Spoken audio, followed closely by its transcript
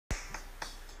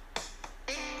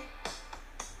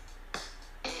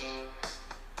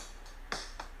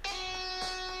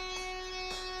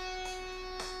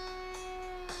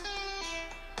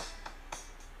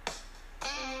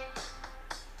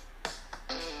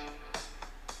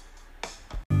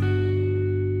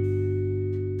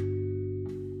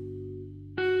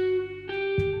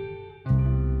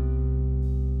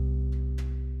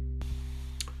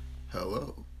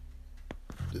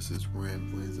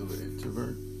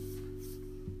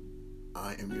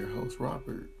I am your host,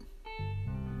 Robert.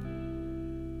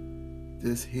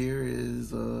 This here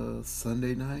is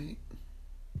Sunday night.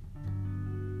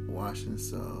 Watching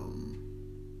some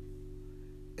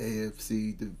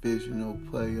AFC divisional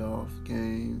playoff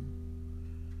game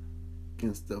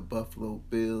against the Buffalo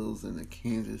Bills and the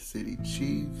Kansas City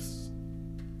Chiefs.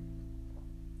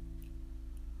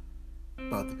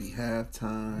 About to be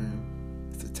halftime.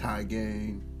 It's a tie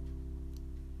game.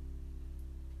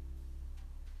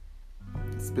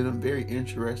 It's been a very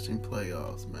interesting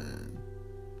playoffs, man.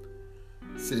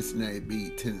 Cincinnati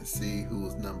beat Tennessee, who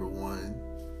was number one.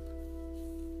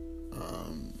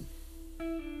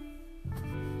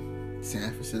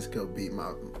 San Francisco beat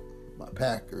my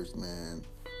Packers, man.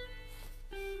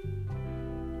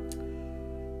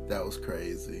 That was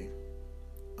crazy.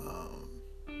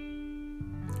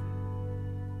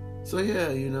 So yeah,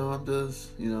 I'm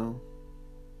just,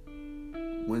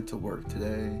 went to work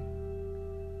today,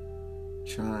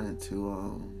 trying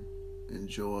to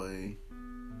enjoy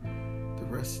the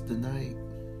rest of the night,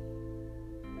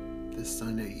 this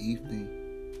Sunday evening.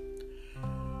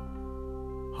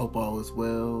 Hope all is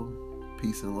well.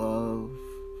 Peace and love.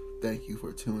 Thank you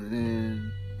for tuning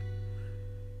in.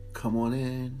 Come on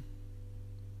in.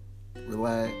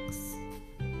 Relax.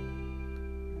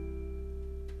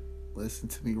 Listen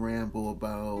to me ramble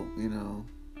about,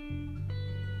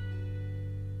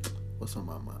 what's on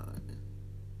my mind.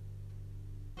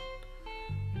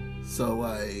 So,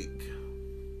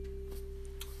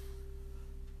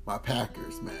 my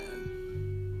Packers,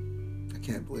 man. I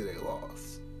can't believe they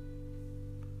lost.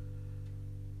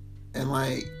 And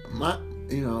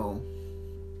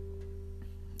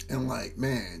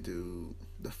man, dude,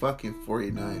 the fucking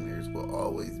 49ers will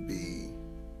always be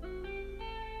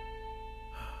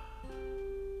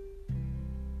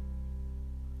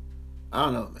I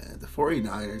don't know, man. The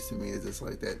 49ers to me is just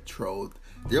like that troll.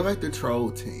 They're like the troll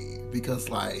team because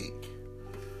and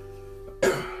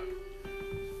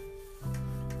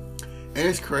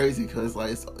it's crazy because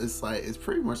it's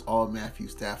pretty much all Matthew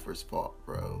Stafford's fault,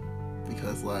 bro.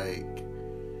 Because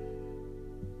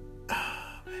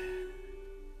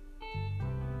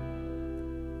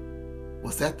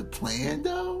was that the plan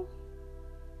though?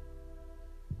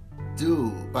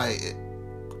 Dude,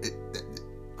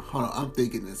 hold on, I'm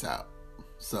thinking this out.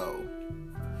 So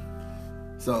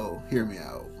hear me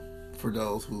out. For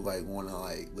those who want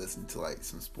to listen to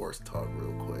some sports talk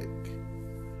real quick.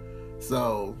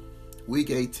 So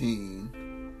week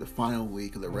 18, the final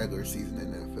week of the regular season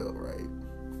in the NFL, right?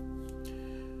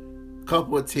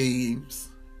 Couple of teams,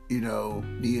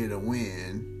 needed a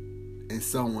win and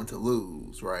someone to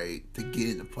lose, right, to get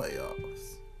in the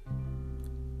playoffs.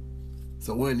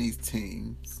 So one of these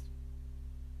teams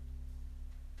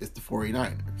is the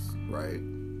 49ers, right?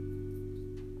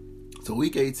 So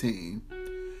week 18,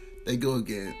 they go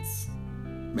against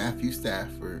Matthew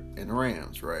Stafford and the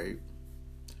Rams, right?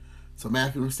 So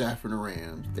Matthew Stafford and the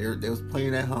Rams, they was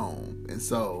playing at home, and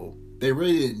so they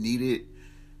really didn't need it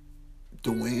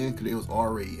to win because they was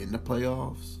already in the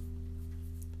playoffs.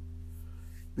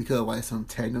 Because some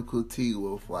technicality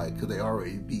with because they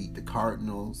already beat the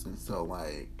Cardinals, and so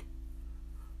I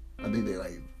think they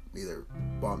either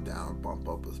bump down or bump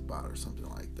up a spot or something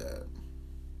like that.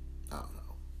 I don't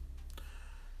know.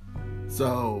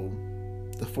 So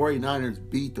the 49ers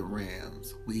beat the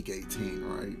Rams week 18,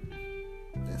 right?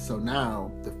 And so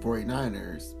now the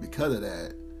 49ers, because of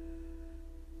that,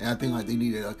 and I think they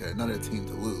needed another team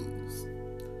to lose.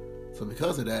 So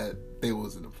because of that, they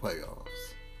was in the playoffs.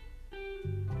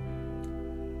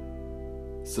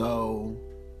 So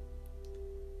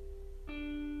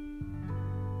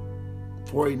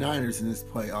 49ers in this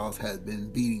playoffs has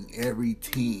been beating every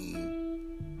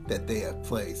team that they have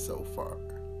played so far.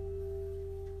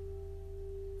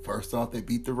 First off, they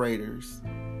beat the Raiders,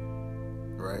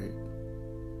 right?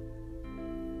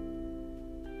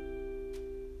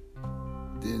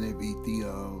 Then they beat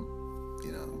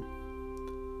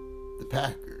the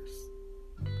Packers.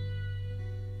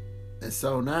 And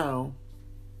so now,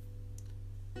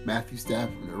 Matthew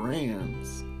Stafford and the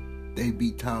Rams, they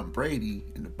beat Tom Brady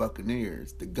and the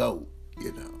Buccaneers, the GOAT,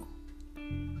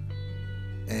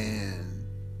 And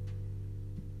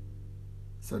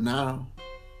so now,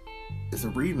 it's a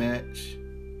rematch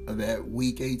of that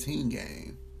week 18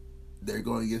 game. They're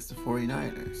going against the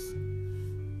 49ers.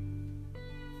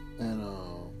 And,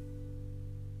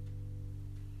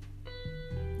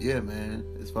 yeah, man,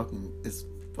 it's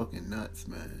fucking nuts,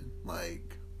 man.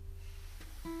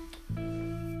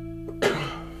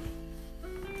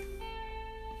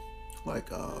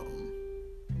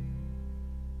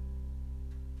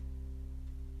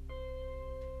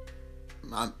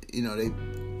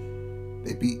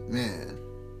 They beat, man.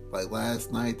 Like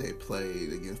last night they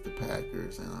played against the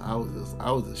Packers, and I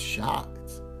was just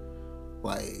shocked.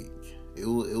 Like it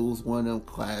was one of them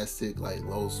classic like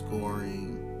low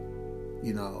scoring,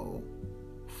 you know,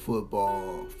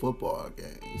 football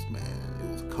games, man.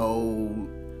 It was cold,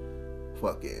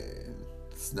 fucking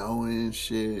snowing and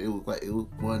shit. It was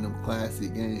one of them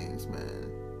classic games,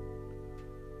 man.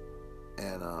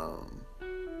 And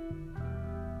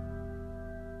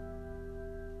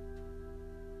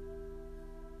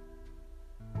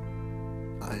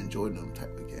I enjoy them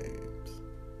type of games.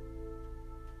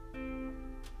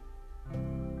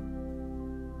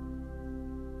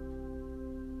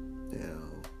 You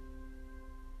know.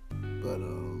 But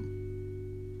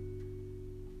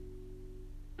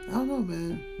I don't know,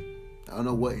 man. I don't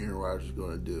know what Aaron Rodgers is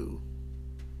gonna do.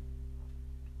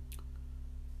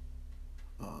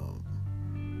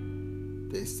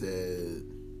 They said,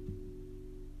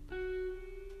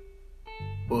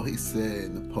 well, he said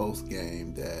in the post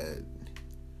game that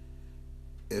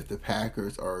if the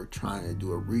Packers are trying to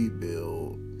do a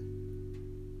rebuild,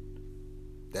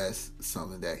 that's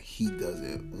something that he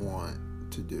doesn't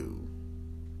want to do.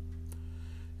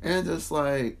 And just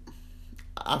like,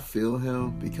 I feel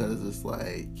him, because it's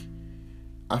like,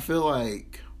 I feel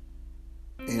like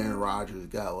Aaron Rodgers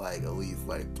got like at least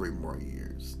like 3 more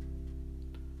years.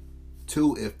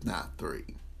 2, if not 3.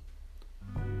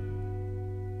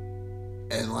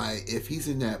 And like, if he's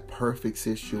in that perfect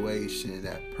situation,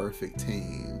 that perfect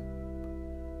team,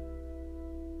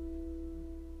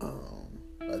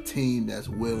 a team that's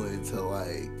willing to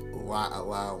like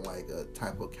allow like a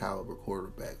type of caliber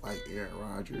quarterback like Aaron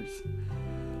Rodgers,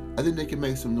 I think they can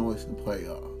make some noise in the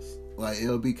playoffs. Like,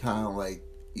 it'll be kind of like,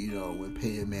 you know, when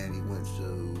Peyton Manning went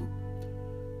to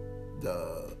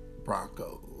the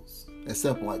Broncos,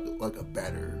 except like a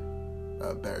better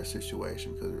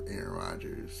situation, because Aaron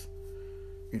Rodgers,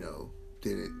 you know,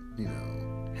 didn't, you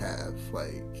know, have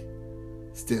like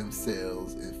stem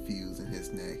cells infused in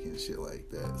his neck and shit like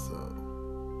that.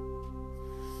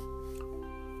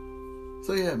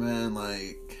 So yeah, man,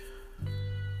 like,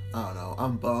 I don't know,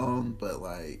 I'm bummed, but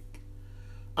like,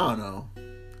 I don't know,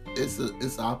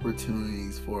 it's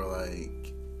opportunities for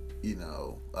like, you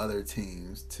know, other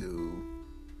teams to,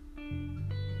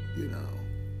 you know,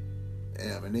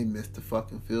 and they missed the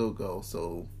fucking field goal,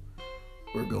 so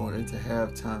we're going into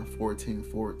halftime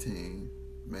 14-14.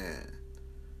 Man,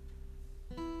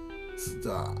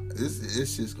 stop.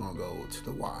 It's just gonna go to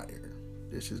the wire.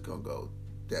 It's just gonna go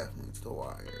definitely to the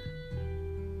wire.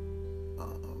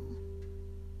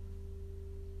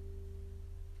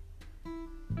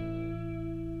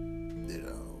 You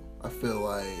know, I feel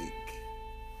like,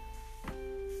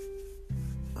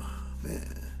 oh,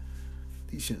 man,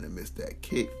 he shouldn't have missed that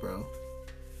kick, bro.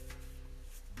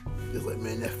 It's like,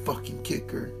 man, that fucking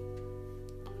kicker.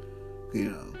 You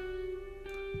know,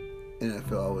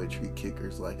 NFL always treat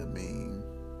kickers like a meme.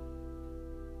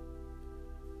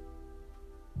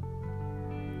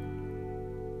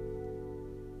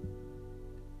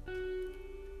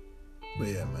 But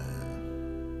yeah, man.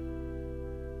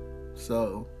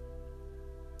 So,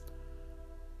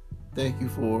 thank you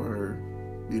for,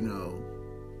 you know,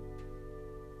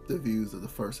 the views of the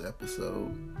first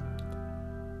episode.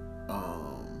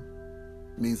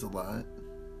 Means a lot.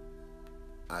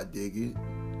 I dig it.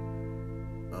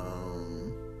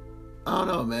 I don't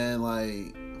know, man.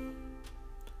 Like,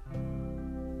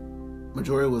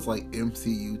 majority was like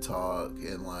MCU talk,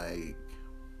 and like,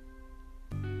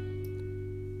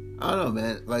 I don't know,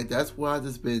 man. Like, that's what I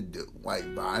just been like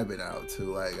vibing out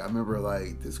to. Like, I remember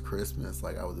like this Christmas,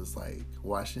 like I was just like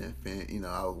watching you know,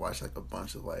 I would watch like a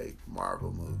bunch of like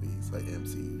Marvel movies, like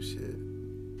MCU shit,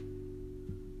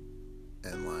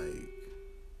 and like,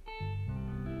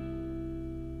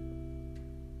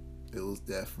 it was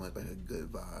definitely like a good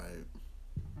vibe.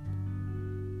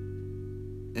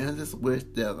 And I just wish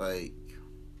that like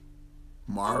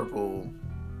Marvel,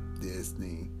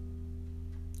 Disney,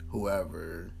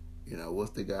 whoever, you know,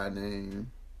 what's the guy name?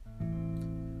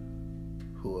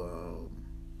 Who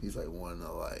he's like one of the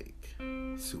like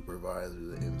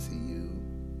supervisors of the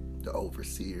MCU, the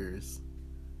overseers.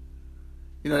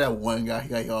 You know that one guy,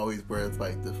 he always wears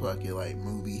like the fucking like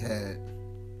movie hat,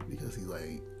 because he's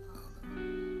like,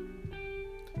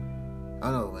 I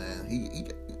don't know, man. He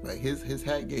like his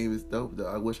hat game is dope though.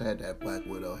 I wish I had that Black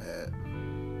Widow hat.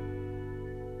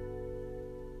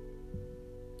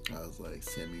 I was like,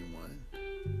 send me one.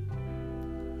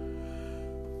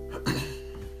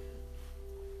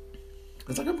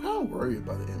 It's like, I'm kind of worried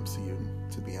about the MCU,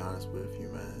 to be honest with you,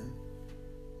 man.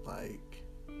 Like,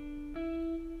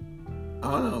 I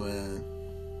don't know, man.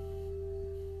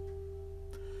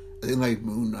 I think like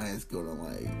Moon Knight is gonna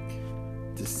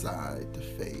like decide the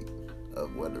fate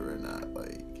of whether or not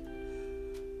like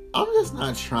I'm just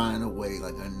not trying to wait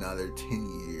like another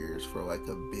 10 years for like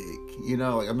a big, you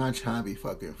know, like I'm not trying to be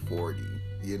fucking 40,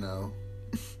 you know,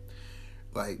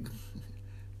 like,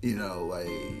 you know,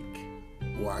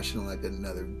 like watching like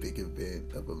another big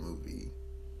event of a movie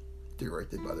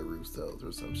directed by the Russos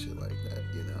or some shit like that,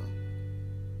 you know.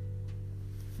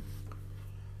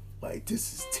 Like,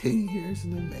 this is 10 years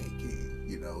in the making.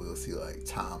 You know, we'll see, like,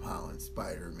 Tom Holland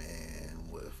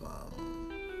Spider-Man with,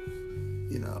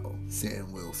 you know,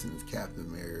 Sam Wilson's Captain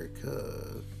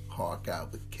America, Hawkeye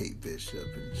with Kate Bishop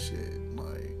and shit.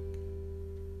 Like,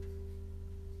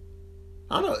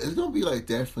 I don't know. It's going to be, like,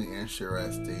 definitely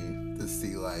interesting to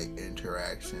see, like,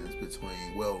 interactions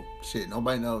between, well, shit,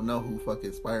 nobody know who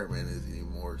fucking Spider-Man is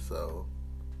anymore, so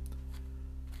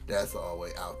that's all the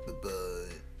way out the bud.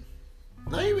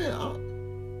 Not even,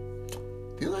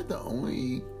 feel like the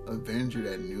only Avenger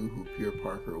that knew who Peter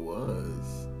Parker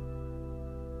was.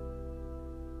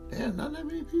 Damn, not that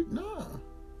many people, nah.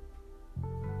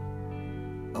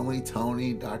 Only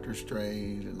Tony, Doctor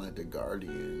Strange, and like the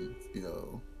Guardians, you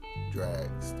know,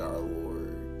 Drax,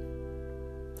 Star-Lord.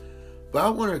 But I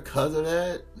wonder, cause of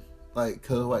that, like,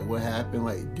 cause of like what happened,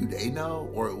 like, do they know?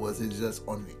 Or was it just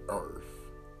on the Earth?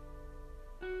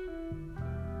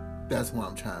 That's what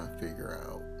I'm trying to figure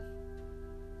out.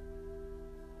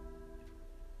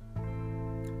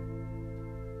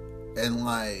 And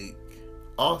like,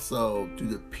 also,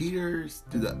 do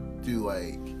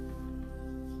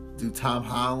Tom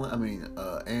Holland,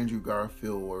 Andrew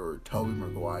Garfield or Tobey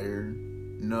Maguire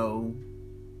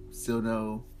still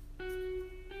know?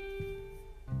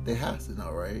 They have to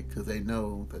know, right? Because they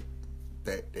know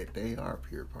that they are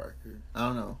Peter Parker. I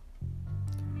don't know.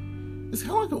 It's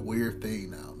kind of like a weird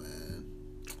thing now, man.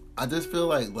 I just feel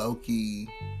like Loki,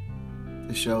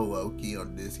 the show Loki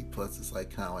on Disney Plus is like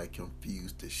kind of like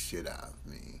confused the shit out of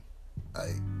me.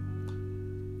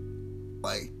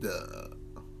 Like the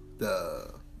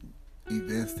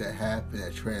events that happened,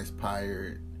 that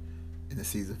transpired in the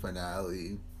season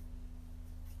finale,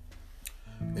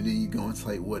 and then you go into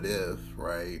like What If,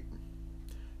 right?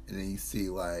 And then you see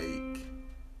like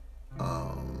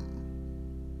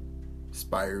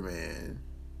Spider-Man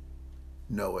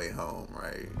No Way Home,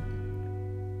 right?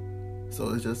 So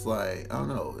it's just like, I don't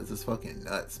know, it's just fucking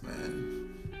nuts, man.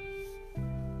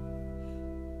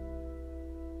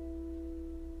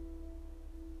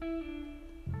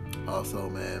 Also,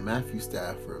 man, Matthew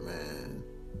Stafford, man,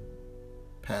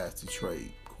 past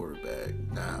Detroit quarterback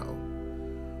now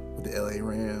with the LA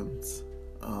Rams.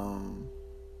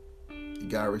 You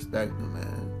gotta respect him,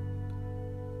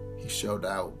 man. He showed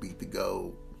out, beat the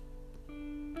GOAT.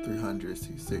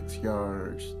 366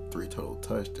 yards, 3 total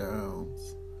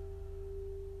touchdowns.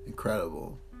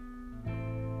 Incredible.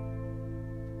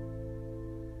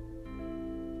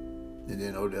 And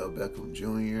then Odell Beckham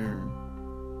Jr.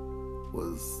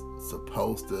 was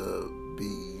supposed to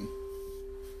be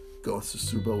going to the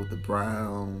Super Bowl with the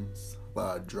Browns. A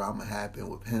lot of drama happened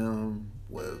with him,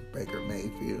 with Baker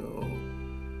Mayfield.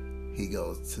 He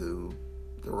goes to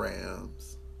the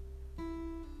Rams.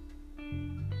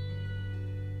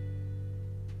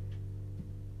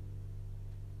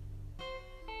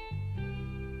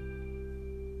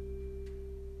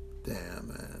 Damn,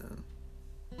 man.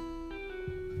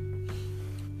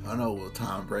 I don't know, will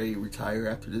Tom Brady retire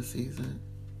after this season?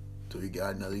 Do he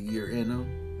got another year in him?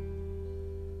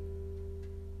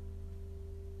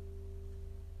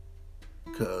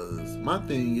 Because my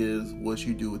thing is, what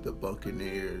you do with the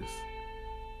Buccaneers,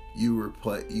 you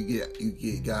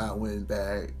get Godwin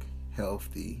back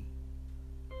healthy.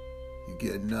 You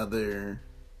get another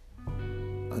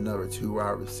 2 wide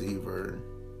receiver.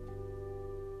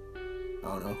 I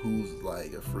don't know who's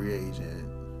like a free agent.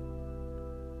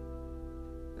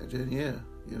 And then, yeah,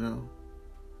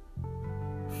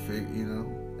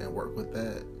 and work with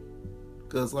that.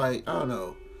 Because, like, I don't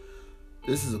know.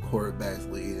 This is a quarterback's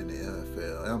league in the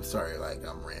NFL. And I'm sorry, like,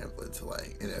 I'm rambling to,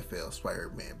 like, NFL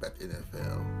Spider-Man back to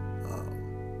NFL.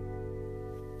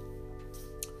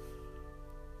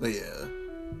 But, yeah.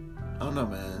 I don't know,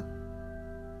 man.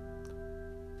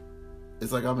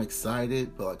 It's like I'm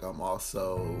excited, but, like, I'm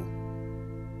also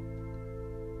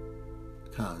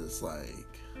kind of just like,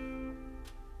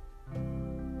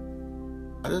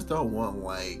 I just don't want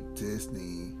like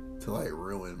Disney to like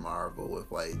ruin Marvel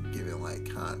with like giving like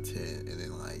content, and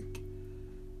then like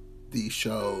these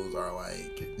shows are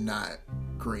like not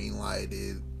green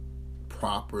lighted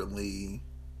properly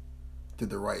to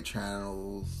the right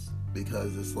channels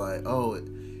because it's like,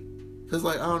 because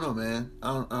like I don't know, man.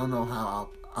 I don't know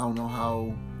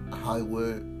how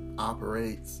Hollywood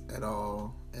operates at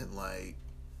all, and like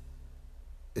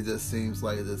it just seems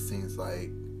like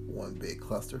one big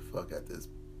clusterfuck at this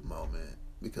moment,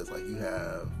 because like you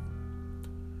have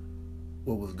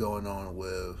what was going on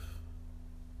with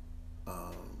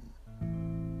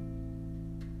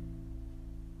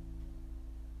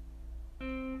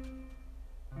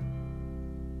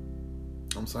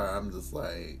I'm sorry, I'm just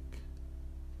like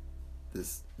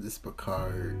this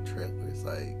Picard trailer is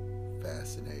like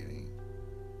fascinating.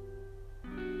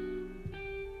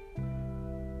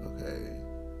 Okay,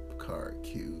 Picard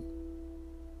cute.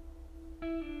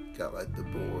 Got like the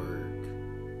Borg.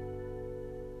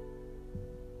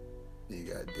 Then you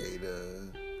got Data.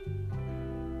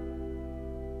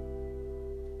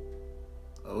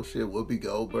 Oh shit, Whoopi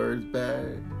Goldberg's back.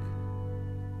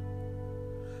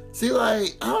 See,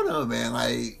 like, I don't know, man.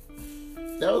 Like,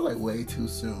 that was like way too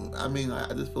soon. I mean,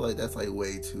 I just feel like that's like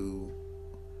way too.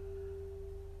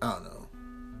 I don't know.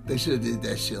 They should have did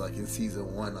that shit like in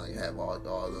season 1, like have all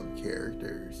them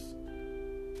characters.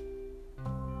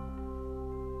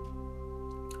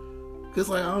 Cause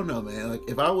like I don't know, man. Like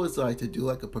if I was like to do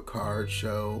like a Picard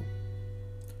show,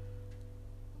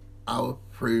 I would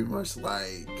pretty much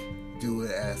like do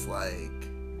it as like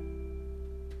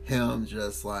him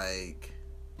just like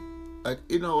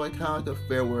you know, like kind of like a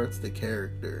farewell to the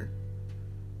character.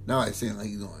 Not like saying like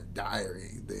he's gonna die or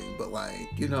anything, but like,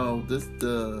 you know, just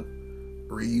to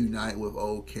reunite with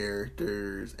old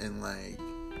characters and like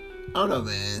I don't know,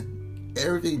 man.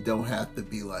 Everything don't have to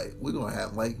be like we're gonna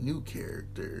have like new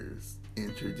characters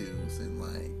introduced and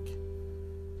like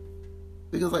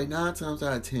because like 9 times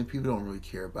out of 10 people don't really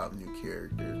care about new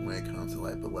characters when it comes to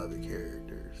like beloved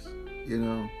characters, you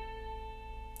know.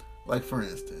 Like for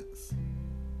instance,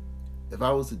 if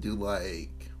I was to do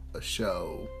like a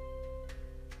show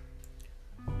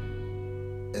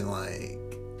and like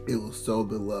it was so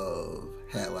beloved,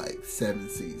 had like 7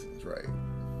 seasons, right?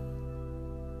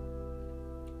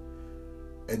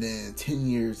 And then 10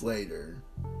 years later,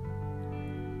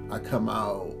 I come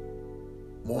out,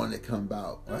 wanting to come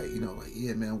out, like, you know, like,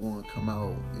 yeah, man, I want to come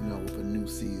out, you know, with a new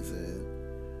season.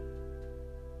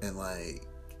 And like,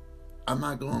 I'm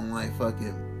not going to like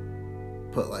fucking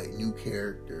put like new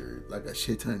characters, like a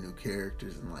shit ton of new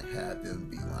characters and like have them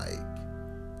be like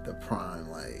the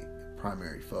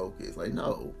primary focus. Like,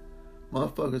 no.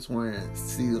 Motherfuckers want to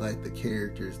see like the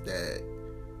characters that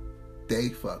they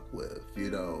fuck with,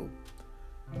 you know.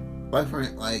 Like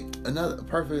another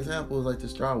perfect example is like the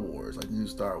Star Wars, like the new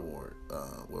Star Wars,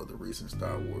 the recent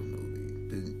Star Wars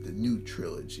movie, the new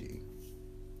trilogy.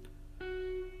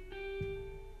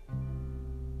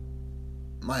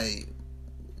 Like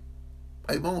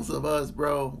most of us,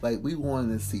 bro, like we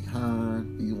wanted to see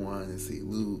Han, we wanted to see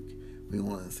Luke, we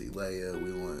wanted to see Leia,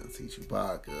 we wanted to see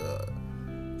Chewbacca,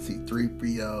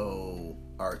 C-3PO,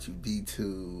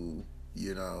 R2-D2,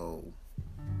 you know,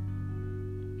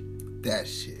 that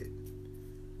shit.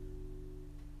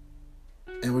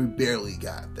 And we barely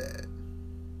got that.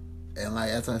 And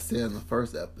like as I said in the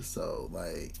first episode,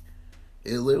 like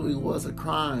it literally was a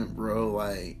crime, bro.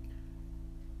 Like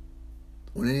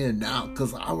when they announced,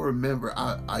 cause I remember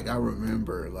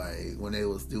like when they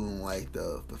was doing like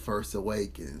the First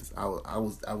Awakens, I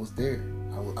was there.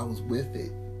 I was with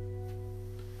it.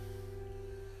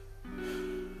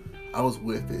 I was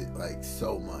with it like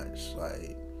so much,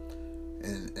 like,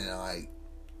 and like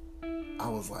I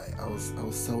was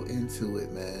so into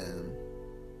it, man.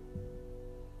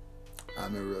 I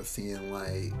remember seeing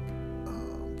like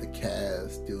the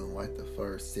cast doing like the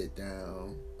first sit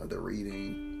down of the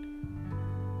reading.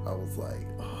 I was like,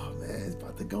 oh man, it's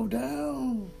about to go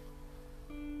down.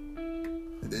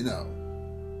 And then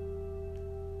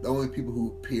the only people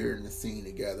who appeared in the scene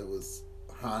together was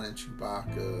Han and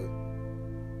Chewbacca,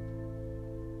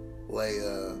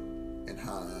 Leia and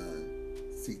Han,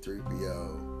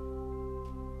 C-3PO,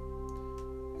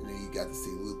 and then you got to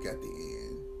see Luke at the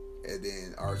end, and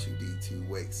then R2-D2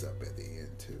 wakes up at the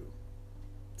end too.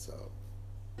 So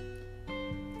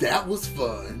that was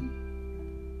fun.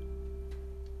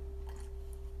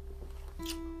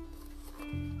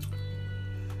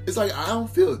 It's like I don't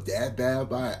feel that bad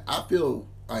about it. I feel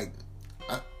like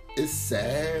it's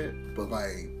sad, but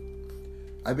like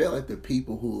I bet like the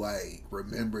people who like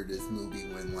remember this movie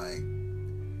when like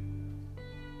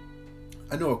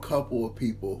I know a couple of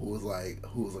people who was like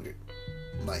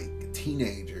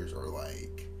teenagers or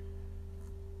like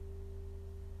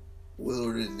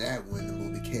littler than that when the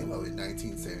movie came out in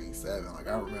 1977. Like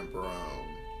I remember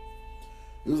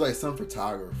it was like some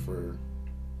photographer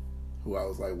who I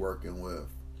was like working with,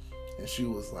 and she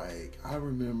was like, I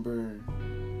remember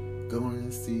going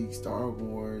to see Star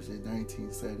Wars in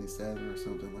 1977 or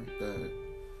something like that.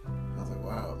 I was like,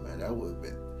 wow, man, that would have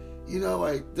been, you know,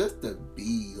 like, just to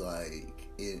be, like,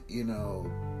 it,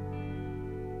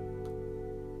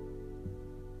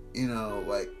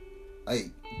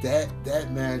 like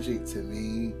that magic to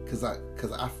me, cause I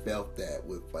felt that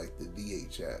with, like, the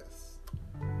VHS,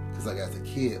 cause, like, as a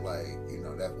kid, like,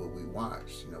 that's what we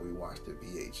watched, we watched the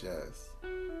VHS,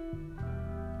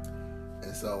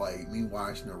 and so, like, me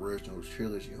watching the original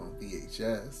trilogy on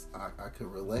VHS, I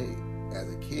could relate as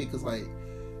a kid, cause, like,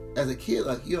 as a kid,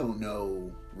 like, you don't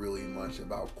know really much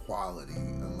about quality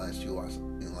unless you watch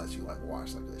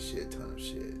like a shit ton of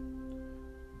shit.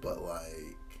 But,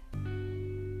 like,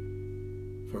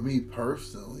 for me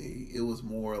personally, it was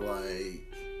more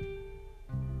like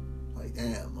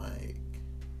damn, like,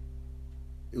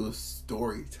 it was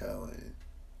storytelling,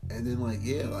 and then, like,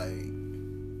 yeah, like,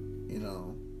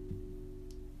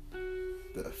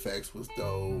 the effects was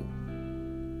dope.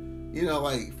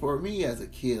 Like, for me as a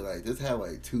kid, like, just have,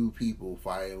 like, two people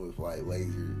fighting with, like,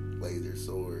 laser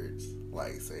swords,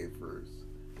 lightsabers,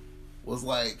 was,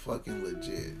 like, fucking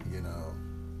legit,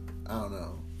 I don't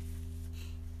know.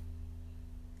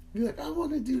 Be like, I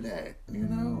want to do that,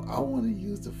 I want to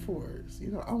use the Force,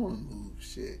 I want to move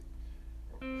shit.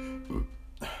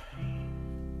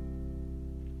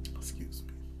 Excuse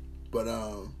me. But,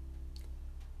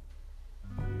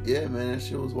 yeah, man, that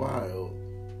shit was wild.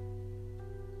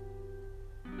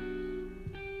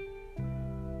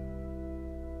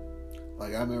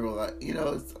 Like, I remember, like,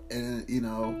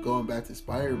 going back to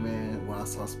Spider-Man, when I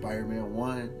saw Spider-Man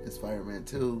 1 and Spider-Man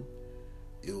 2,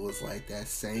 it was like that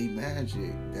same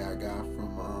magic that I got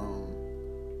from,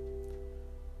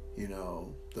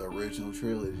 the original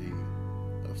trilogy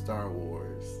of Star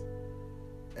Wars.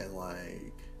 And,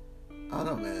 like, I don't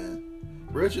know, man.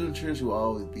 Original trilogy will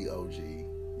always be OG,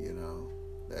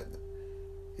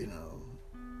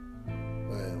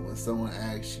 when someone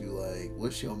asks you, like,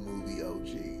 what's your movie OG?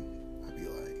 I'd be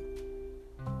like,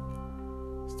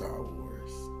 Star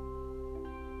Wars.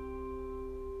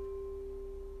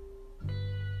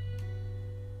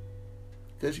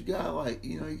 Because you gotta, like,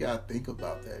 you gotta think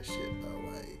about that shit, though.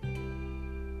 Like,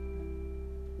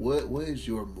 what is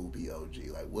your movie OG?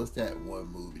 Like, what's that one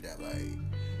movie that, like,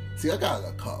 see, I got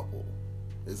a couple.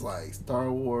 It's like Star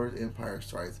Wars, Empire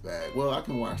Strikes Back. Well, I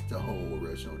can watch the whole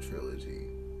original trilogy,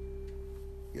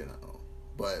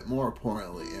 but more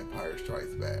importantly, Empire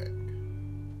Strikes Back.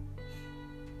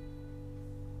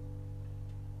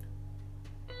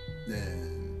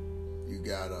 Then you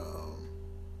got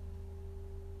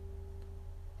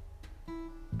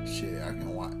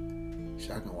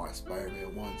I can watch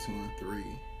Spider-Man 1, 2, and 3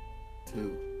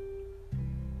 too.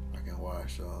 I can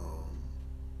watch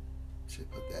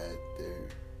put that there.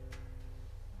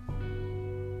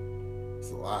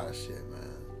 It's a lot of shit,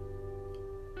 man.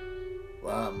 A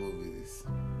lot of movies.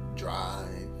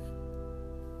 Drive.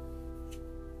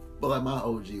 But, like, my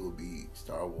OG would be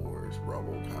Star Wars,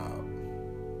 RoboCop.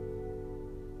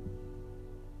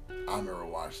 I remember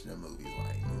watching the movies,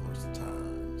 like, numerous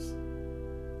times.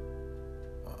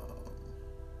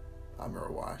 I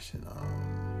remember watching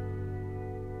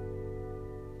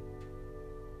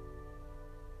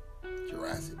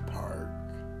Jurassic Park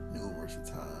numerous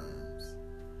times.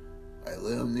 Like,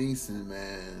 Liam Neeson,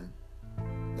 man.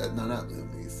 Not Liam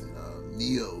Neeson.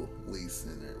 Neo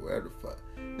Leeson or whatever the fuck.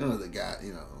 The guy.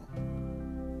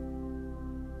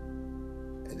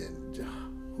 And then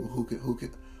who can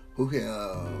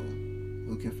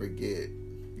forget?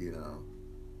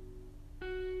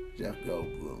 Jeff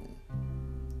Goldblum.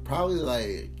 Probably,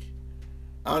 like,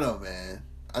 I don't know, man.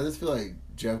 I just feel like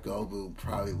Jeff Goldblum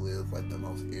probably lives, like, the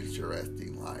most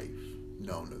interesting life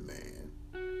known to man.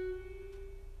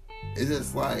 It's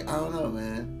just like, I don't know,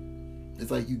 man.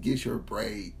 It's like you get your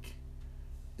break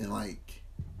in, like,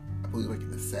 I believe, like,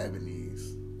 in the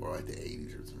 70s or, like, the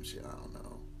 80s or some shit. I don't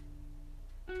know.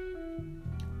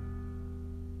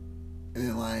 And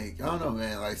then, like, I don't know,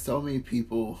 man. Like, so many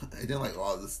people, and then, like,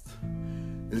 all this.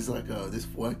 It's like this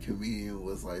one comedian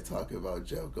was, like, talking about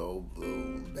Jeff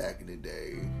Goldblum back in the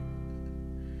day,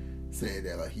 saying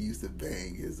that, like, he used to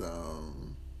bang his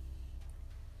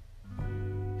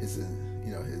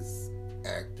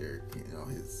actor,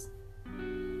 his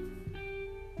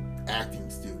acting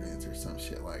students or some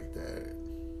shit like that.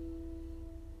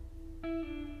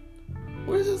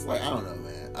 What is this, like, I don't know,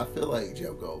 man. I feel like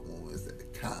Jeff Goldblum is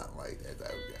kind of like that type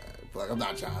of guy. But, like, I'm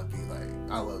not trying to be like,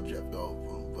 I love Jeff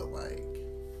Goldblum, but, like,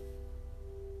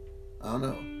 I don't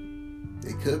know.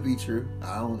 It could be true.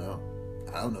 I don't know.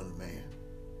 I don't know the man.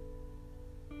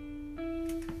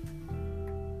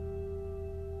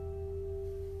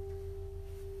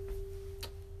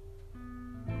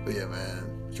 But yeah,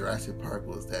 man, Jurassic Park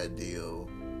was that deal.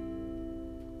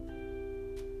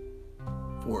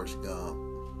 Forrest Gump.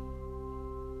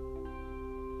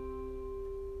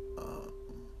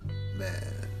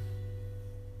 Man.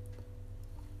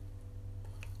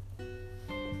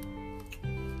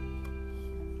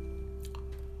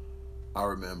 I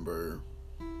remember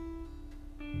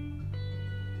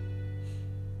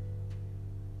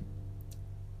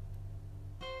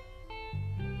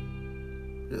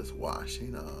just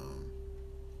watching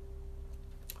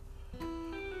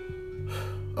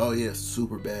oh yeah,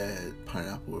 Superbad,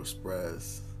 Pineapple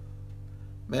Express.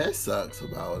 Man, it sucks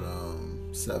about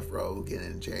Seth Rogen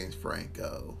and James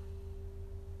Franco.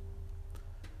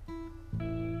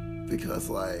 Because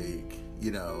like,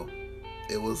 you know,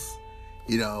 it was,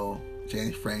 you know,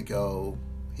 James Franco,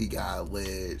 he got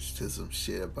alleged to some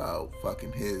shit about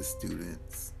fucking his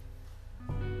students.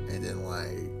 And then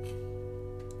like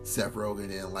Seth Rogen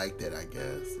didn't like that, I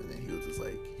guess. And then he was just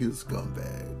like, he was a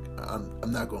scumbag.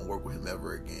 I'm not gonna work with him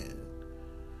ever again.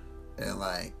 And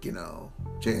like, you know,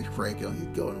 James Franco, he's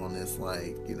going on this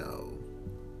like, you know,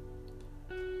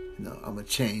 I'm a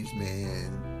changed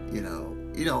man, you know,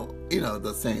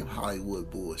 the same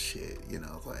Hollywood bullshit, you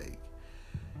know, it's like,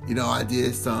 you know, I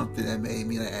did something that made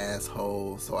me an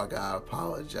asshole, so I gotta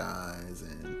apologize.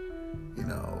 And, you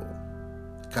know,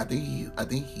 I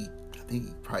think he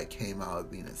probably came out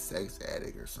of being a sex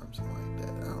addict or something like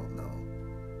that. I don't know.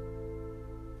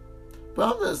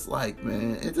 But I'm just like,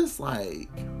 man, it's like,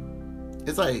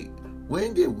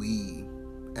 when did we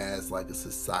as like a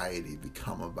society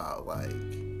become about like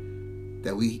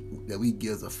that we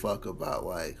gives a fuck about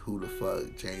like who the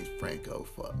fuck James Franco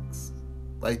fucks?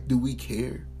 Like, do we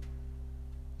care?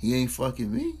 He ain't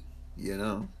fucking me, you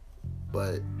know?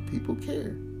 But people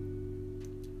care.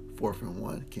 4th and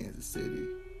 1, Kansas City.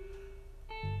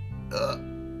 Yeah.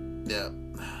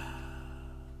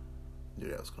 Knew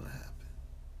that was gonna happen.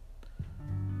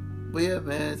 But yeah,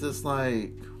 man, it's just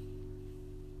like,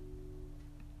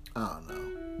 I don't know.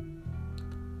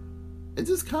 It's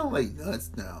just kind of like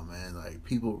nuts now, man. Like,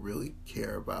 people really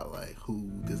care about like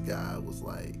who this guy was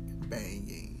like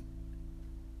banging.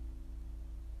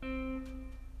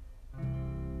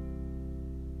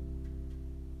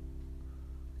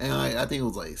 And I think it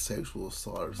was like sexual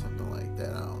assault or something like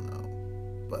that. I don't know.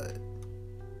 But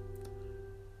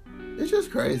it's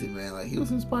just crazy, man. Like, he was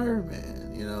in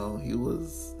Spider-Man, you know. He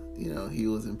was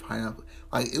in Pineapple.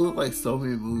 Like, it was like so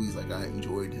many movies like I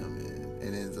enjoyed him in.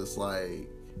 And it's just like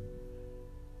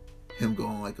him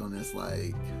going like on this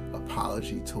like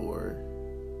apology tour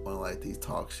on like these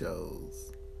talk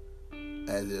shows.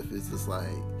 As if it's just like,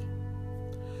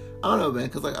 I don't know, man,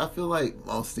 because like I feel like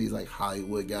most of these like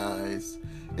Hollywood guys,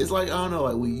 it's like, I don't know,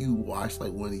 like when you watch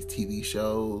like one of these TV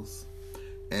shows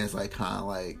and it's like kind of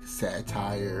like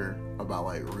satire about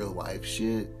like real life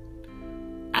shit,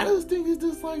 I just think it's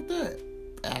just like that.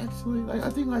 Actually, like I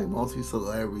think like most of these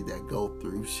celebrities that go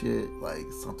through shit like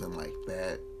something like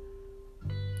that,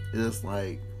 it's just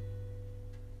like,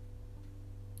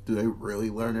 do they really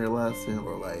learn their lesson?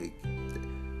 Or like,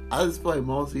 I just feel like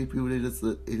most of these people, they just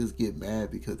get mad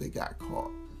because they got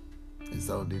caught, and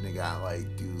so then they gotta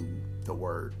like do the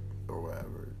work or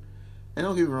whatever. And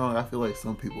don't get me wrong, I feel like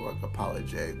some people are like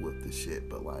apologetic with the shit,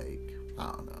 but like,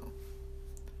 I don't know,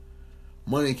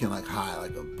 money can like hide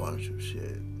like a bunch of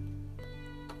shit.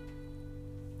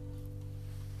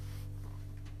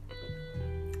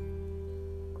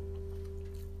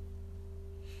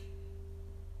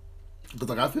 But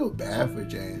like, I feel bad for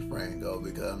James Franco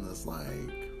because I'm just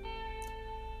like,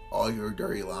 all your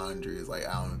dirty laundry is like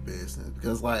out in business.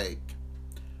 Because like,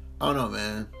 I don't know,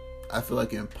 man, I feel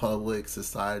like in public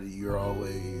society you're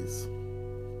always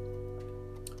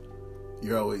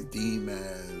deemed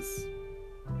as,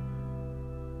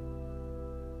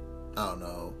 I don't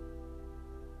know,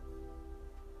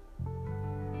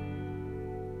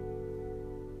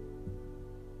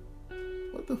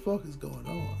 what the fuck is going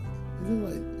on? Is it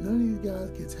like none of these guys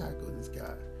can tackle this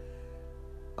guy?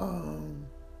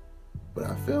 But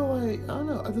I feel like, I don't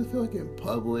know, I just feel like in the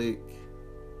public,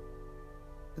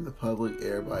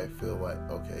 everybody feel like,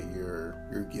 okay, you're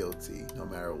guilty no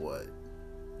matter what,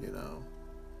 you know?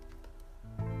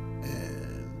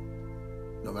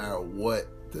 And no matter what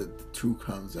the truth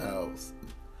comes out,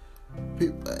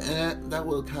 people, and that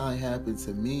will kind of happen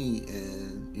to me,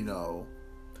 and, you know,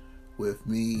 with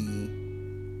me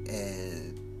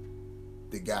and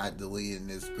the guy deleting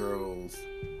this girl's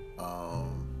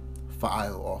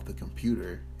file off the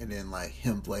computer, and then like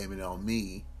him blaming it on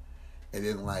me, and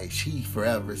then like she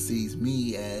forever sees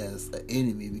me as an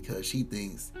enemy because she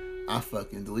thinks I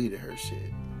fucking deleted her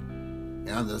shit. And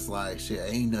I'm just like, shit,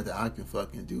 ain't nothing I can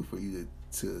fucking do for you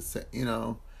to say, you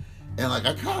know. And like,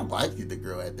 I kind of liked the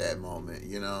girl at that moment,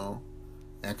 you know.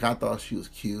 And I thought she was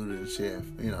cute and shit,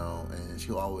 you know, and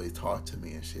she would always talk to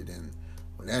me and shit. And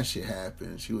when that shit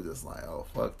happened, she was just like, oh,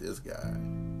 fuck this guy.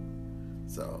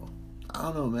 So, I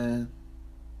don't know,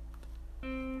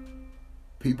 man.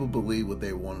 People believe what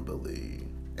they want to believe.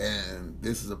 And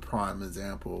this is a prime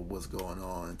example of what's going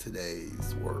on in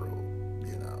today's world,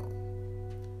 you know.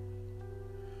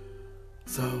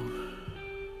 So,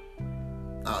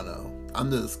 I don't know. I'm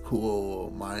just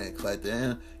cool, minded, collected,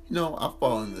 and you know, I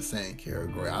fall in the same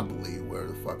category. I believe where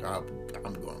the fuck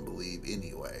I'm going to believe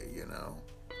anyway. You know,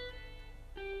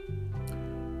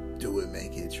 do it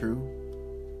make it true?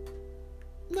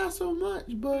 Not so much,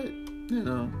 but you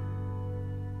know,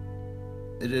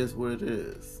 it is what it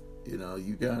is. You know,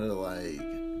 you gotta like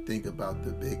think about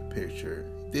the big picture.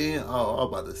 Then, I was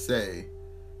about to say,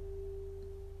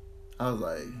 I was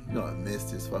like, you know, I missed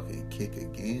his fucking kick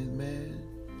again, man.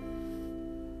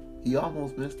 He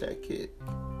almost missed that kick.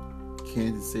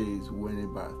 Kansas City's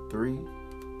winning by 3.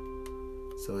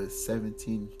 So it's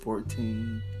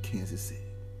 17-14 Kansas City.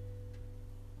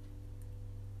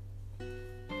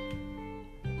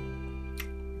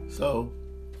 So,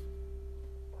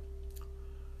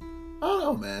 I don't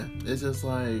know, man. It's just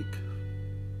like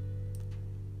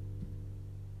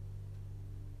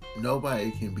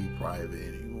nobody can be private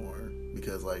anymore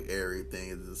because like everything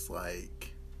is just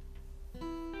like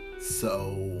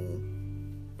so,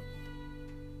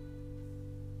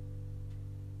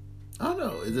 I don't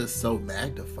know, it's just so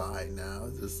magnified now.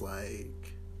 It's just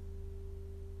like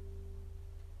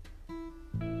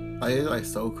it's like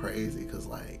so crazy because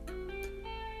like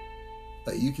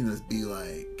you can just be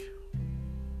like,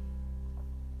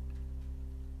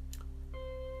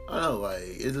 I don't know, like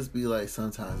it just be like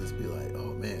sometimes it's be like,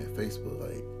 oh man, Facebook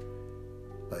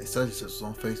like such and such was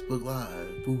on Facebook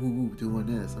Live, boo boo boo, doing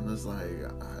this. I'm just like,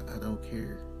 I don't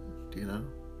care, you know?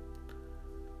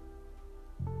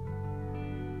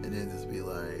 And then just be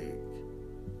like,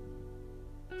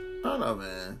 I don't know,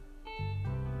 man.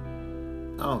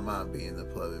 I don't mind being the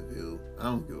public view. I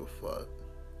don't give a fuck.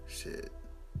 Shit.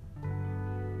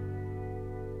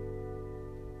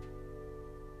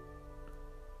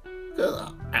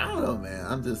 Because I don't know, man.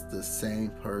 I'm just the same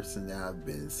person that I've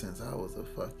been since I was a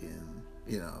fucking,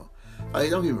 you know, like,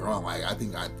 don't get me wrong, like, I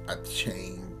think I've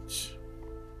changed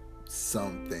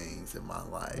some things in my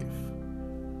life.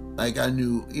 Like, I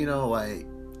knew, you know, like,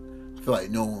 I feel like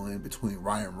knowing between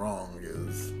right and wrong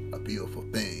is a beautiful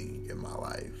thing in my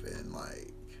life. And,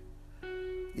 like,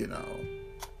 you know,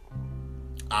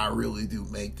 I really do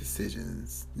make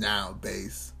decisions now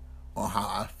based on how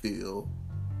I feel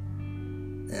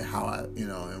and how I, you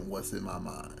know, and what's in my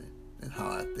mind and how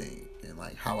I think and,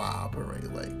 like, how I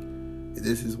operate. Like, if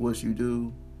this is what you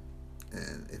do,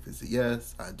 and if it's a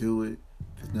yes, I do it.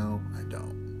 If it's no, I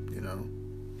don't, you know?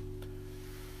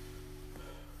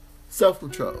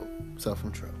 Self-control.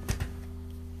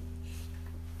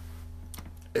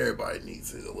 Everybody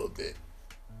needs it a little bit.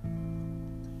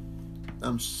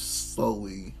 I'm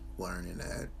slowly learning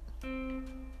that.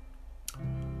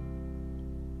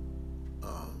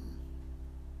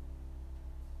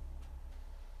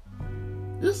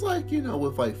 Just like, you know,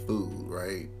 with like food,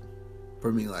 right?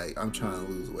 For me, like, I'm trying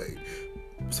to lose weight.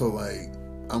 So, like,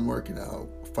 I'm working out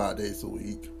 5 days a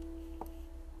week.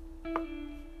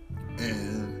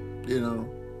 And, you know,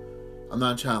 I'm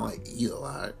not trying to, like, eat a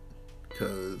lot.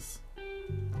 Because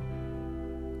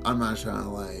I'm not trying to,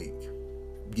 like,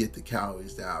 get the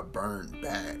calories that I burned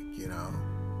back, you know?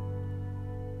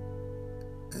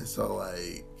 And so,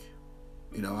 like,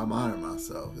 you know, I'm honoring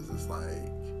myself. It's just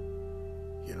like,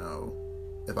 you know,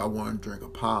 if I want to drink a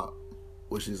pop,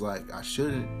 which is like, I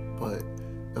shouldn't, but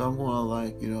if I'm going to,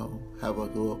 like, you know, have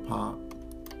like a little pop,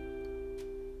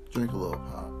 drink a little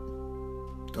pop.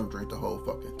 Don't drink the whole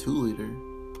fucking 2 liter,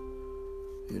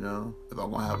 you know? If I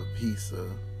want to have a pizza,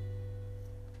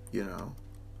 you know,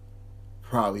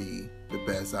 probably the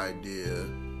best idea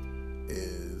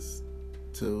is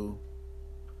to,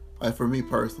 like, for me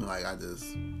personally, like,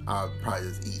 I'll probably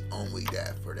just eat only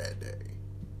that for that day,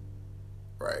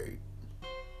 right?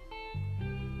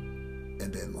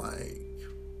 And then, like,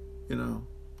 you know,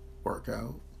 work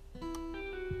out.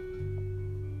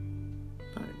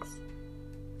 Nice.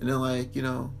 And then, like, you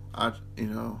know, I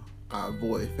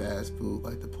avoid fast food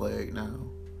like the plague now.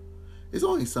 It's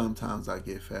only sometimes I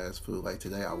get fast food. Like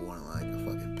today I wanted like a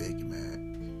fucking Big Mac.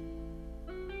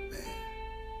 Man.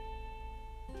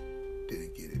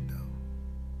 Didn't get it though.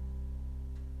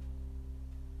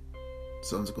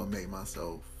 So I'm just gonna make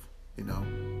myself, you know,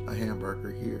 a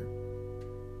hamburger here.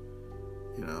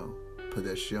 You know, put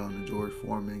that shit on the George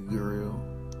Foreman grill.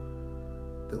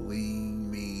 The lean,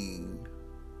 mean,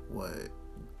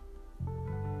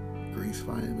 grease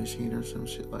finding machine or some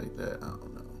shit like that. I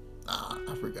don't know.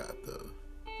 I forgot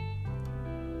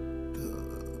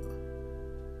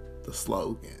the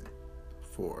slogan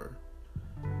for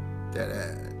that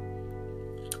ad.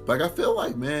 Like, I feel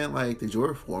like, man, like, the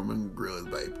George Foreman grill is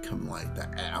like becoming like the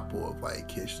Apple of like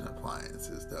kitchen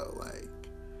appliances, though. Like,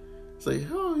 it's like,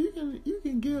 oh, you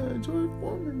can get a George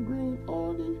Foreman grill in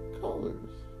all these colors.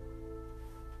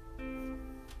 And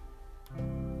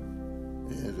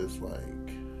it's just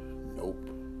like, nope.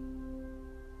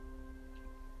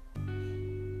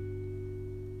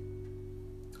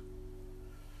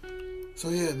 So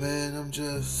yeah, man, I'm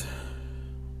just,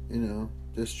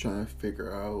 just trying to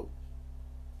figure out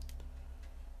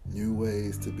new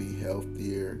ways to be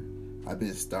healthier. I've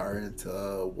been starting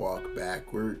to walk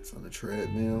backwards on the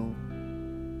treadmill.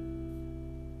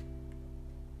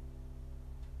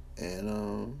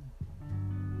 And,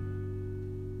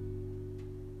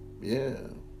 yeah,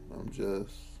 I'm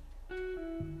just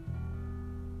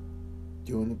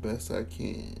doing the best I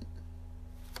can.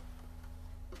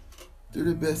 Do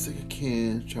the best I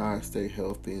can, try to stay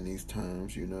healthy in these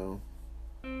times, Hold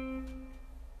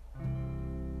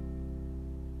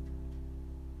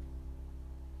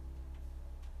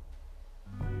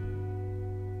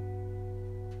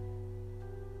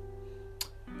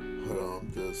on,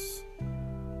 I'm just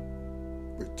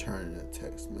returning a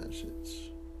text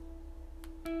message.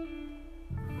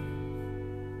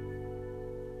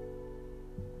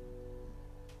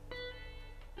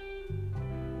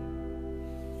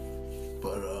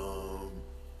 But,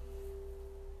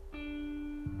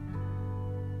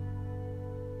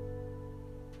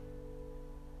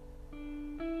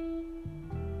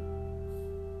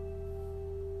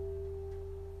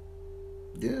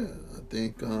 yeah, I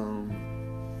think,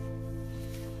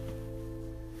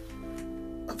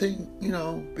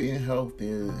 being healthy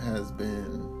has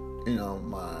been,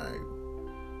 my,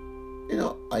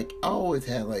 like, I always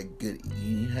had, like, good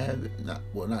eating habits. Not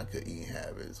good eating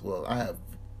habits. Well, I have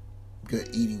good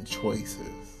eating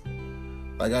choices.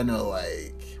 Like, I know,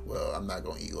 like, well, I'm not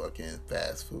going to eat, like, in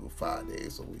fast food 5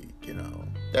 days a week,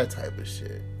 that type of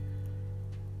shit.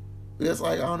 Because,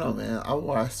 like, I don't know, man, I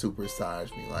watched Super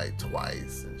Size Me, like,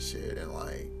 twice and shit, and,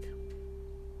 like,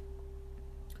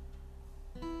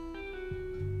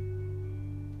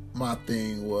 my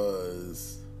thing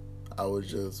was, I was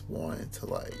just wanting to,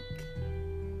 like,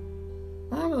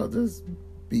 I don't know, just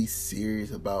be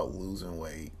serious about losing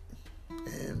weight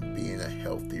and being a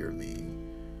healthier me.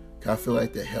 I feel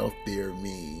like the healthier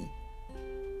me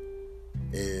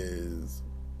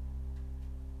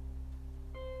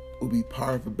will be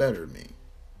part of a better me.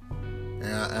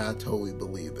 And I totally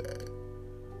believe that.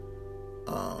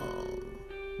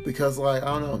 Because, like,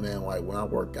 I don't know, man, like, when I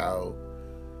work out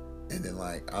and then,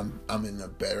 like, I'm in a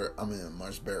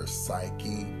much better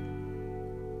psyche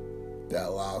that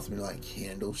allows me to, like,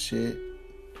 handle shit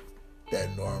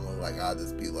that normally, like, I'll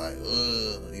just be like,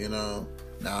 ugh,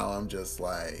 Now I'm just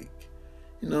like,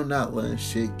 not letting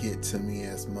shit get to me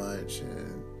as much,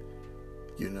 and,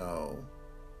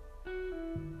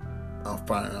 I'm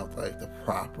finding out, like, the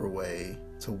proper way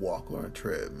to walk on a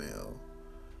treadmill.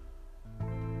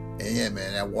 And yeah,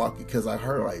 man, that walking, because I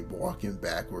heard, like, walking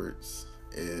backwards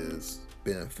is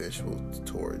beneficial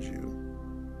towards you.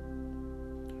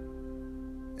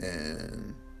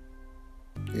 And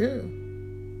yeah,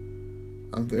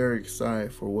 I'm very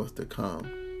excited for what's to come.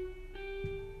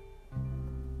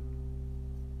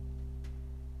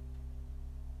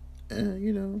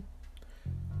 And,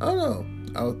 I don't know.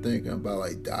 I was thinking about,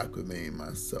 like, documenting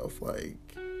myself, like,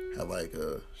 have, like,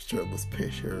 a shirtless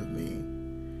picture of me.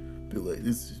 Be like,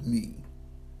 this is me,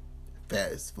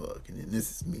 fat as fuck, and then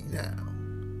this is me now,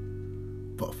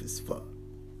 buff as fuck.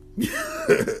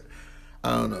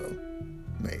 I don't know.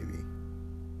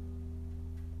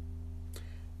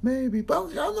 Maybe, but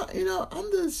I'm not,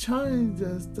 I'm just trying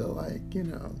just to, like,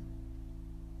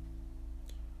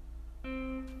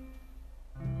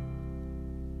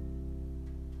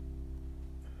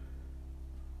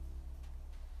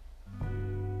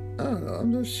 I don't know,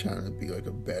 I'm just trying to be, like,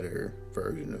 a better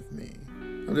version of me.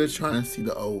 I'm just trying to see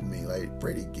the old me, like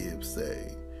Freddie Gibbs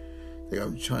say. Like,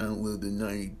 I'm trying to live to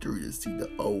 93 to see the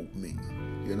old me.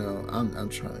 I'm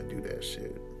trying to do that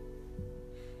shit.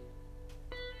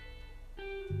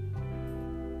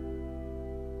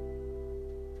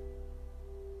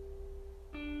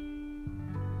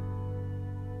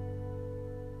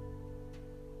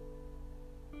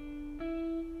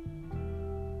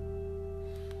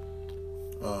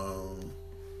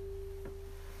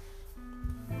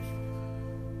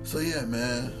 So yeah,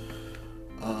 man.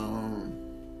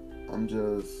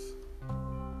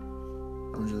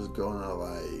 I'm just gonna,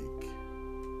 like,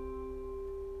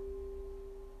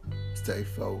 stay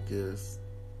focused.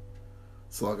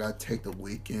 So like I take the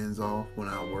weekends off when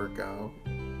I work out.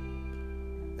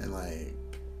 And like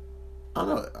I don't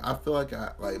know, I feel like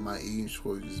my eating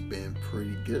choice has been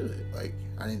pretty good. Like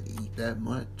I didn't eat that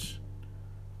much,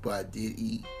 but I did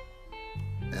eat.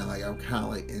 And like I'm kinda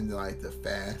like into like the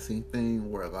fasting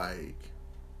thing where like,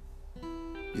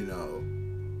 you know,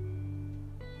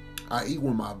 I eat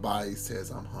when my body says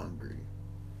I'm hungry.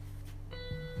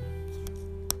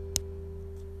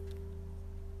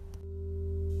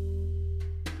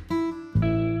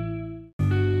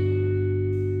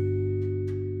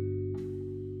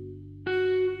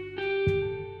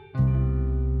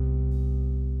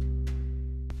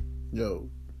 Yo,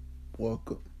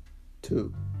 welcome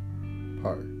to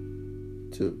part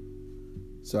 2.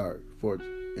 Sorry for the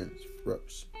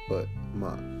interruption, but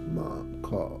my mom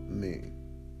called me.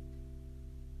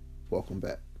 Welcome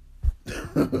back.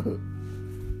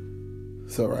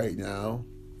 So right now,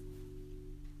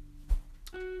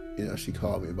 you know, she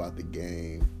called me about the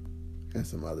game and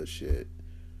some other shit.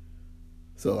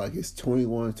 So like it's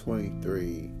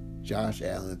 21-23. Josh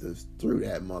Allen just threw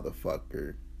that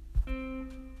motherfucker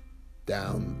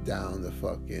down the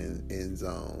fucking end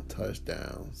zone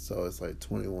touchdown. So it's like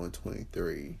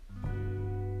 21-23.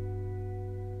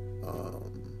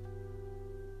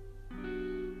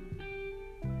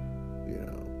 You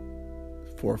know,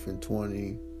 4th and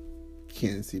 20.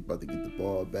 Kansas City about to get the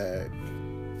ball back.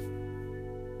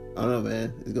 I don't know,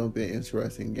 man. It's gonna be an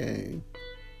interesting game.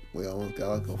 We almost got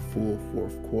like a full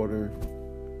 4th quarter.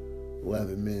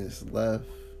 11 minutes left.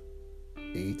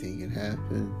 Anything can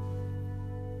happen.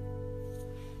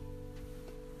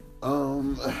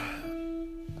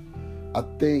 I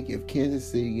think if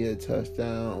Kansas City get a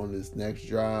touchdown on this next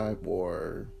drive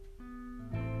or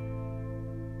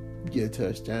get a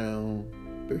touchdown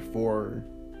before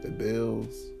the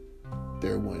Bills,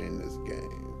 they're winning this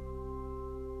game.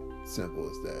 Simple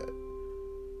as that.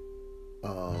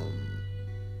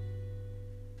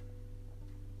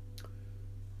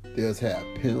 They'll have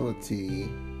penalty.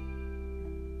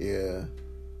 Yeah,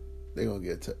 they're gonna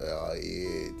get to.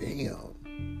 Yeah, damn.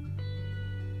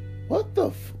 What the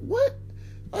what?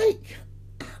 Like,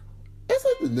 that's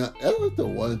like the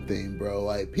one thing, bro.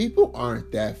 Like, people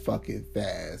aren't that fucking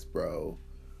fast, bro.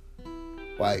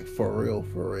 Like, for real.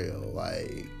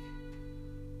 Like,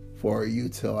 for you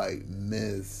to like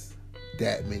miss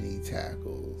that many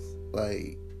tackles,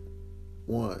 like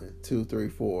 1, 2, 3,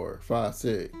 4, 5,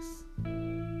 6,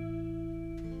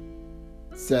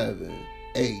 7,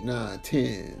 8, 9,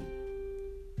 10.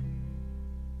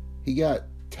 He got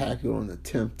tackled on the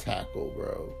 10th tackle,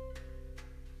 bro.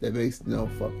 That makes no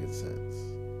fucking sense.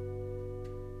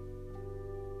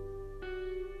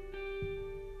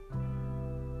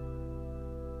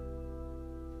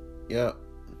 Yep.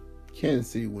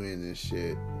 Kansas City win this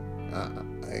shit.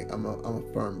 I'm a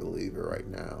firm believer right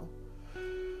now.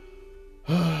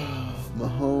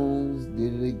 Mahomes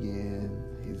did it again.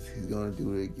 He's gonna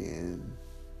do it again.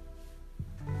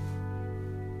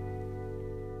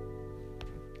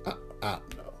 I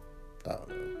don't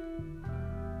know.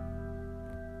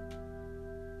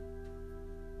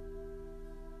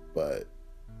 But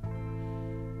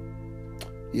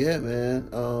yeah, man.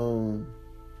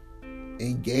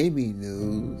 In gaming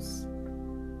news,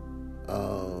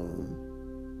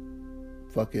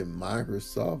 fucking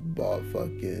Microsoft bought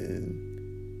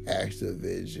fucking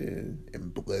Activision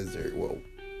and Blizzard. Well,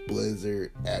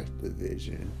 Blizzard,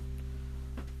 Activision.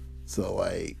 So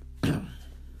like,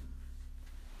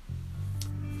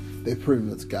 they pretty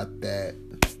much got that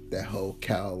whole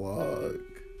catalog.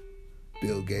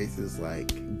 Bill Gates is like,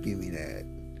 give me that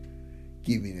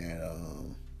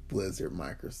Blizzard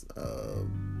Microsoft,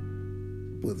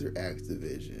 Blizzard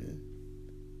Activision.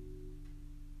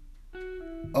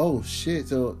 Oh shit!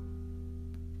 So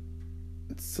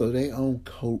they own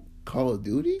Call of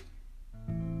Duty?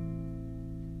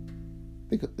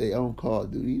 They own Call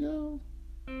of Duty now,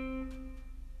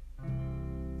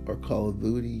 or Call of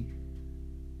Duty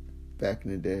back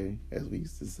in the day, as we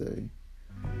used to say.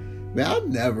 Man, I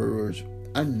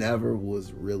never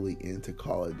was really into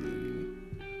Call of Duty.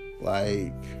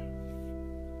 Like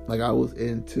I was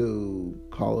into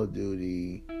Call of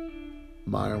Duty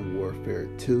Modern Warfare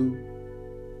 2.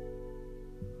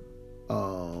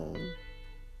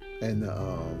 And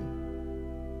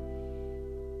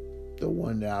the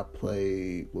one that I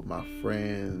played with my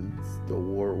friends, the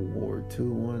World War II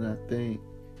one, I think.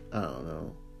 I don't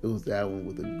know. It was that one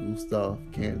with the Gustav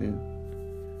cannon.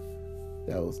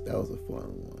 That was a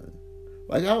fun one.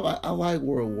 Like I like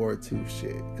World War II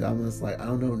shit. Cause I'm just like, I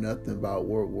don't know nothing about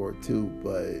World War II,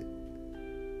 but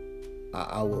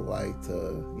I would like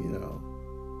to,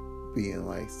 be in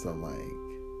like some like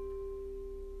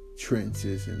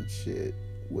trenches and shit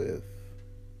with,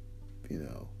 you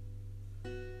know,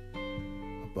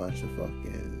 a bunch of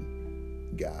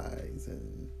fucking guys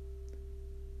and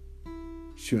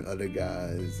shooting other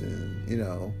guys and, you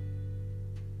know,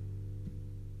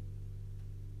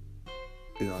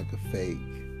 in like a fake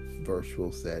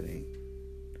virtual setting.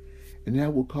 And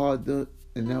that's what Call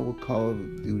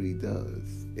of Duty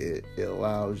does. It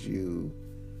allows you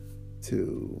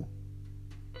to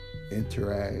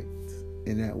interact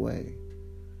in that way.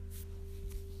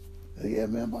 Yeah,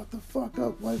 man, I'm about to fuck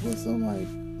up like with some like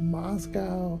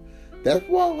Moscow. That's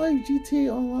why I like GTA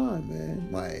Online, man.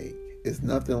 Like, it's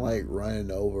nothing like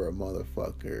running over a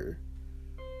motherfucker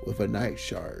with a night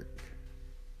shark,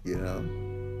 you know?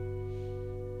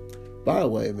 By the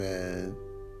way, man,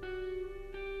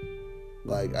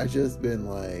 like, I just been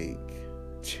like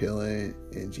chilling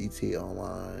in GTA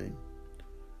Online,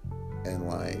 and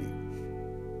like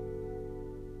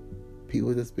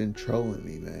people just been trolling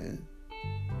me, man.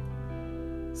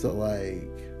 So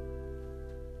like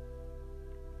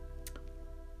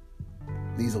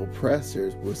these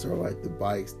oppressors, which are like the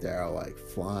bikes that are like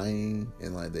flying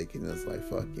and like they can just like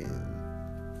fucking,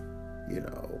 you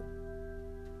know,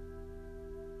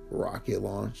 rocket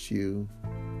launch you,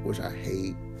 which I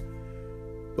hate.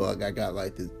 But like I got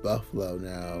like this Buffalo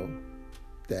now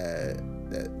that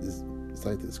it's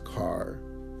like this car,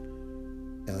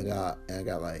 and I got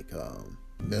like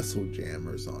missile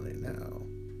jammers on it now,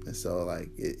 and so like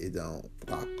it don't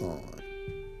lock on.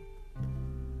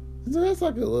 And so that's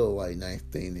like a little like nice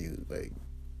thing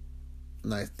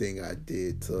I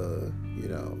did to, you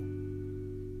know,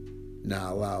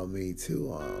 not allow me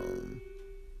to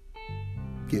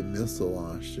get missile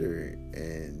launched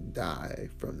and die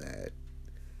from that.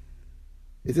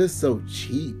 It's just so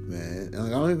cheap, man. And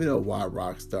like, I don't even know why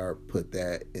Rockstar put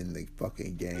that in the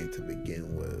fucking game to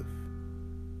begin with.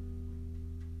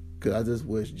 Cause I just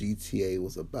wish GTA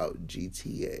was about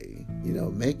GTA. You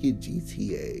know, make it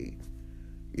GTA.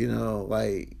 You know,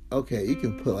 like, okay, you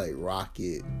can put like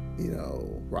rocket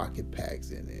packs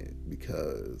in it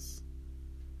because,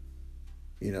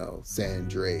 you know, San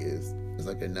Andreas is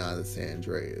like a nod to San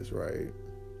Andreas, right?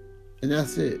 And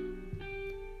that's it.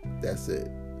 That's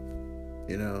it.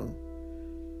 You know,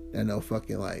 and no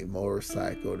fucking like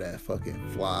motorcycle that fucking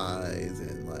flies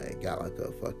and like got like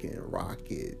a fucking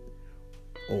rocket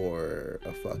or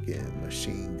a fucking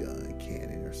machine gun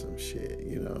cannon or some shit,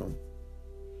 you know.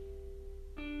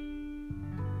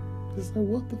 It's like,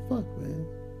 what the fuck, man?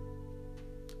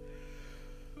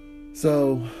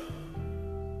 So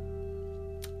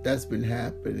that's been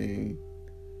happening.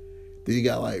 Then you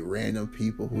got like random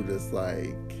people who just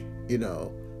like, you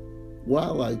know, what I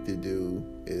like to do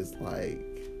is like,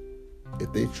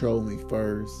 if they troll me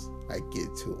first, I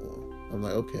get to them. I'm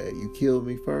like, okay, you killed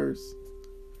me first,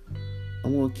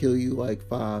 I'm gonna kill you like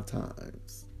 5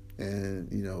 times, and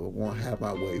you know, I won't have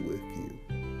my way with you,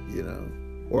 you know,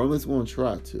 or I'm just gonna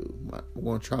try to. I'm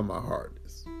gonna try my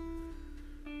hardest,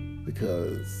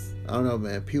 because I don't know,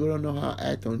 man. People don't know how to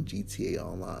act on GTA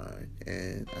Online,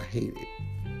 and I hate it.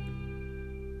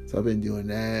 So I've been doing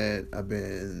that. I've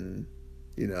been,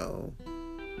 you know,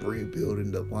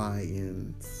 rebuilding the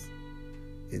Lions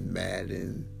in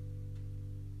Madden.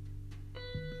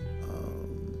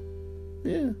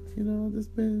 Yeah, you know,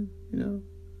 just been, you know,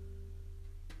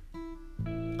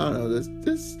 I don't know,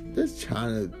 just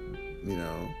trying to, you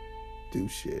know, do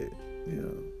shit, you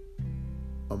know,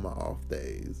 on my off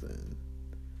days. And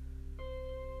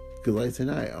cause like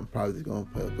tonight, I'm probably just gonna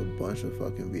play like a bunch of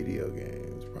fucking video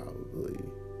games, probably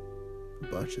a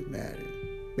bunch of Madden,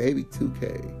 maybe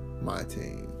 2K, my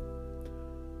team.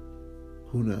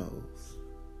 Who knows?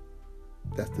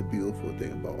 That's the beautiful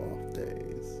thing about off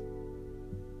days.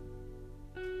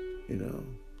 You know,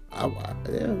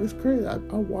 yeah, it's crazy. I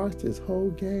watched this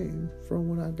whole game from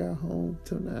when I got home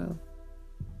till now.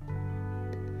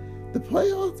 The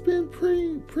playoffs been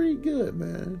pretty good,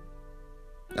 man.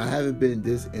 I haven't been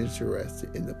this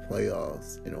interested in the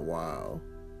playoffs in a while.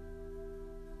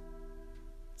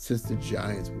 Since the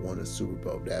Giants won the Super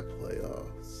Bowl, that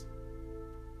playoffs.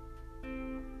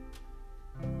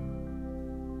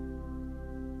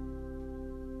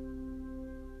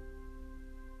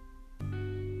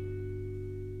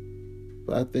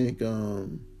 But I think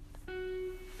I'm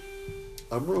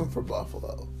rooting for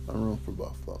Buffalo.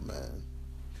 Man.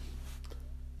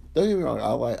 Don't get me wrong.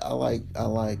 I like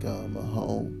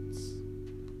Mahomes,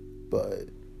 but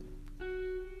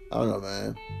I don't know,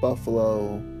 man.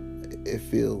 Buffalo. It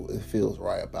feels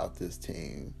right about this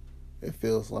team. It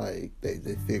feels like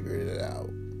they figured it out.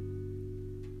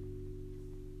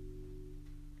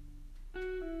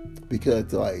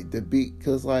 Because like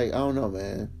cause like I don't know,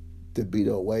 man, to beat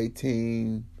a away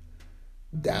team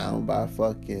down by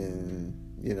fucking,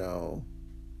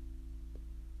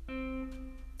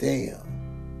 damn.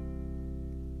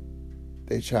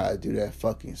 They tried to do that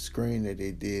fucking screen that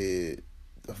they did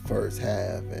the first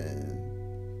half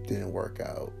and didn't work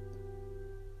out.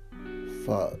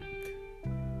 Fuck.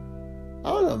 I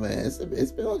don't know, man. It's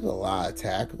been like a lot of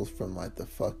tackles from like the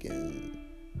fucking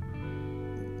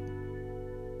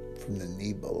from the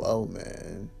knee below,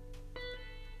 man.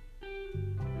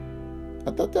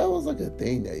 I thought that was like a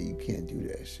thing that you can't do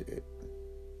that shit.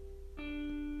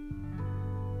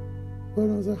 But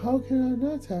I was like, how can I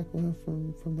not tackle him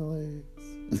from the legs?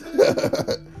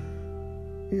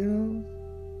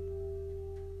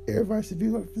 Everybody should be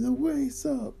like, from the waist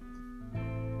up.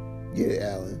 Get it,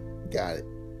 Allen. Got it.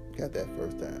 Got that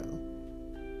first down.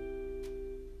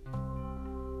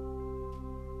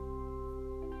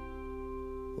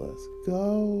 Let's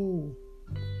go.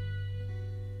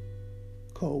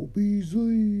 Cole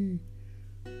Beasley.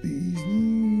 Bees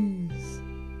knees.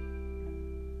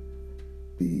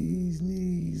 Bees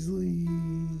Kneesley.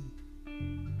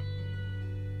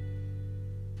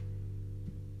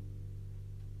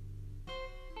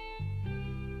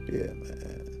 Yeah,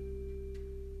 man.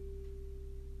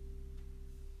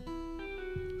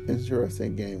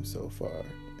 Interesting game so far.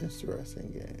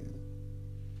 Interesting game.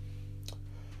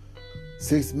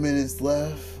 6 minutes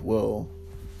left. Well,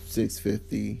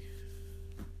 6:50.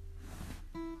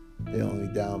 They only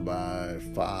down by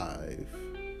 5.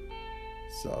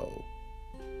 So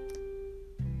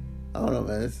I don't know,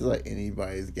 man. This is like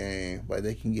anybody's game. Like,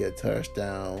 they can get a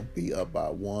touchdown, be up by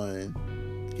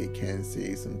 1, get Kansas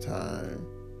City some time.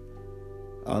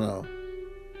 I don't know.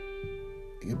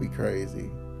 It could be crazy.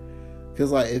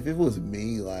 Because, like, if it was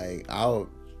me, like, I would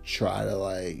try to,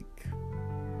 like,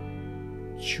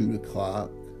 chew the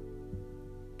clock,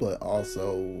 but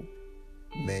also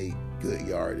make good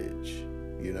yardage.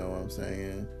 You know what I'm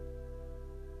saying?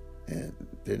 And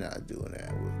they're not doing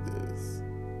that with this.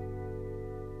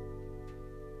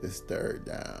 It's third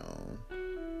down.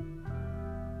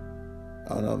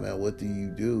 I don't know, man. What do you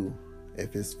do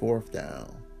if it's fourth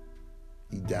down?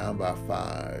 You down by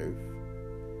 5.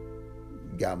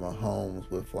 You got Mahomes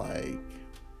with gonna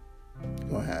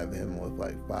have him with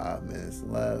 5 minutes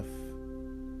left.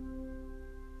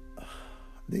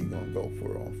 They're gonna go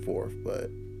for it on 4th,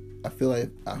 but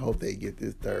I hope they get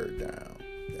this third down.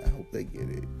 I hope they get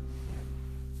it.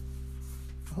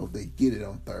 I hope they get it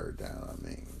on 3rd down, I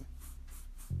mean.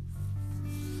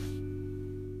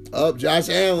 Up, Josh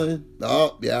Allen.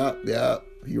 Oh, yeah.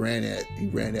 He ran that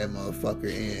motherfucker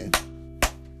in.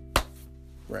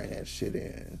 Ran that shit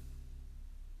in.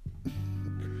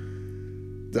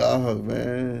 Dog,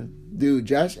 man. Dude,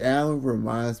 Josh Allen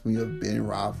reminds me of Ben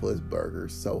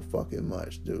Roethlisberger so fucking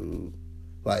much, dude.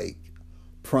 Like,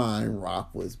 prime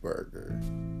Roethlisberger.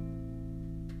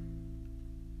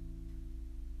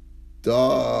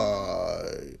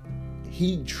 Dog.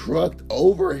 He trucked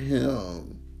over him.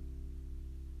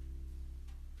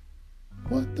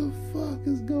 What the fuck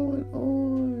is going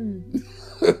on?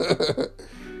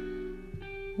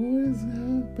 What is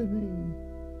happening?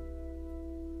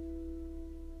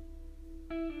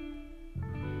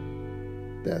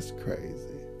 That's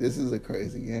crazy. This is a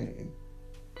crazy game.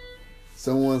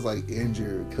 Someone's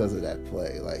injured because of that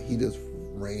play. He just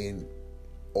ran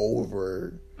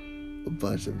over a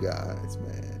bunch of guys,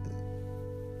 man.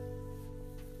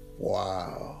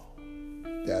 Wow.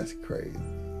 That's crazy.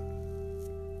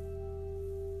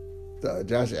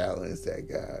 Josh Allen is that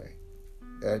guy.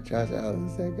 Josh Allen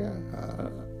is that guy.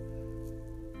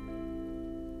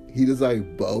 He just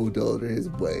bulldozed his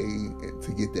way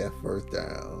to get that first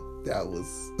down. That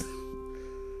was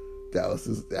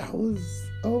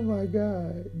oh my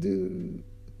God, dude.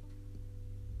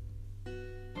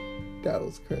 That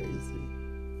was crazy.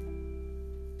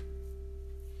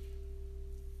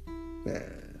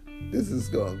 Man, this is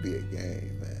gonna be a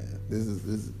game, man. This is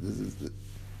the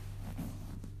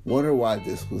wonder why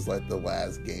this was the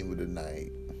last game of the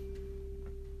night.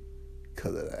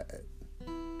 Because of that.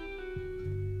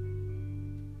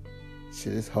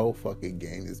 Shit, this whole fucking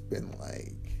game has been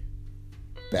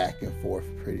back and forth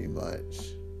pretty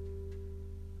much.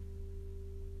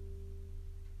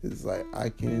 It's I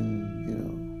can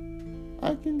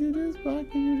do this, but I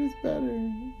can do this better.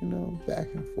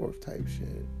 Back and forth type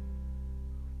shit.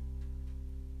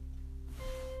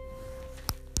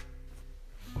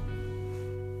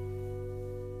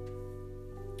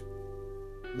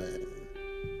 Man.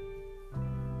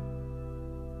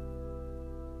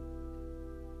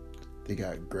 They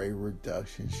got gray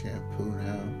reduction shampoo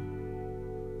now.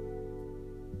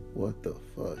 What the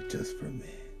fuck? Just for men.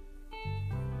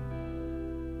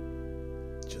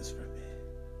 Just for men.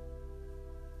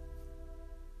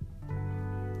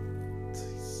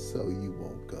 So you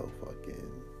won't go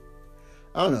fucking...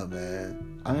 I don't know,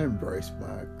 man. I embrace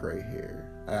my gray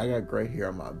hair. I got gray hair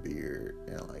on my beard,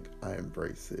 and like I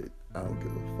embrace it. I don't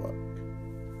give a fuck.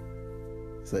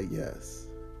 It's like, yes,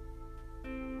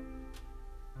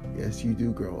 you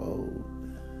do grow old.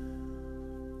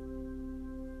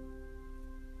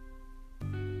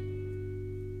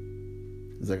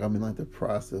 It's like I'm in like the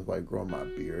process of like growing my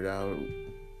beard out.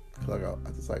 Like I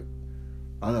just like,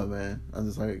 I don't know, man. I'm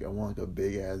just like, I want like a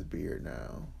big ass beard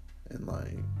now, and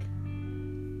like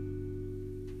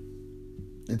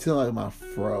until like my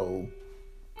fro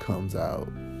comes out.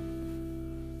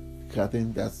 I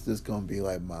think that's just gonna be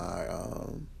like my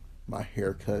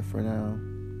haircut for now.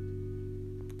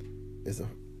 It's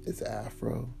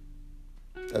afro.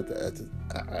 That's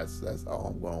all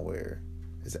I'm gonna wear.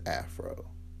 It's afro.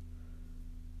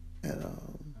 And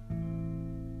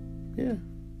yeah.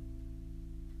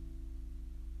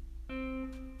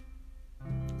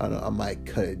 I don't know, I might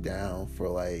cut it down for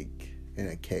like an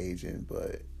occasion,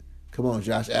 but come on,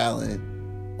 Josh Allen.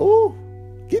 Ooh,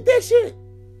 get that shit.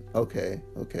 Okay.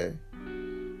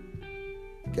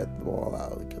 Get the ball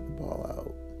out.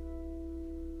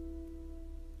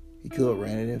 He could have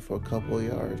ran it in for a couple of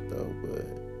yards though, but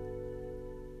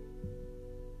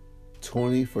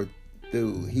 20 for...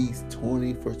 Dude, he's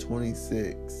 20 for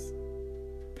 26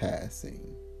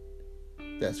 passing.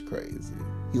 That's crazy.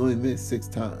 He only missed 6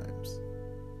 times.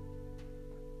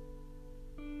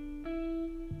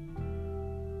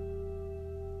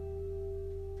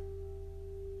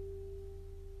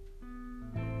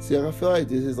 See, I feel like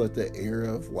this is like the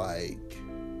era of like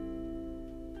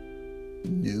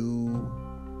new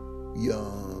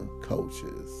young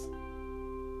coaches.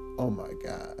 Oh my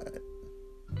God.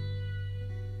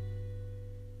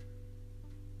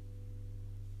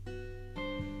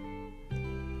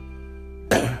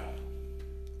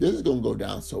 This is gonna go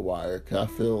down to wire, because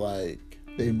I feel like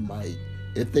they might,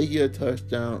 if they get a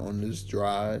touchdown on this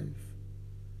drive,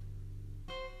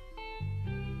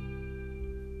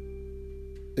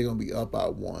 they're gonna be up by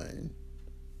 1.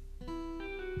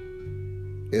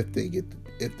 If they get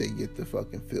the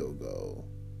fucking field goal,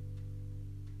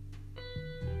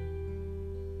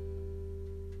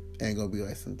 ain't gonna be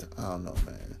like some. I don't know,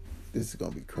 man. This is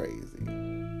gonna be crazy.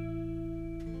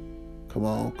 Come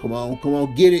on,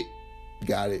 get it.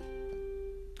 Got it.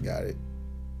 Got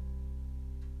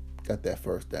that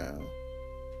first down.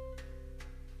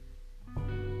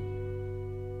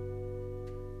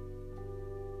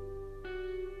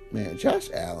 Man, Josh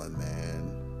Allen,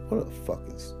 man. What a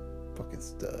fucking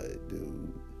stud,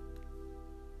 dude.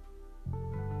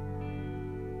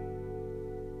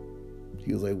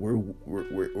 He was like,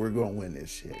 we're gonna win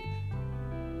this shit.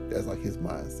 That's like his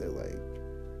mindset, like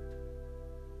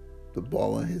the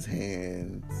ball in his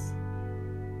hands.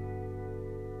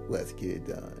 Let's get it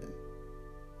done.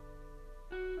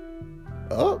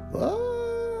 Okay.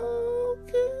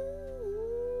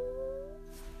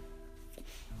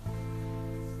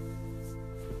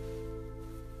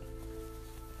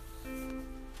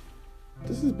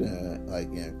 This has been like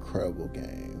an incredible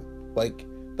game. Like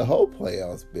the whole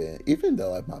playoffs been, even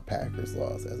though like my Packers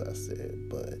lost, as I said,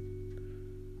 but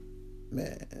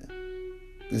man,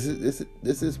 this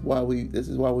is why we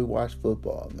watch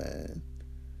football, man.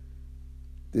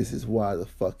 This is why the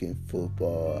fucking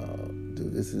football,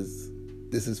 dude. This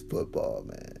is football,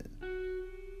 man.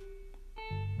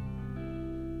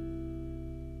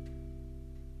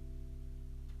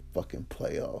 Fucking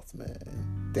playoffs,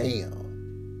 man. Damn.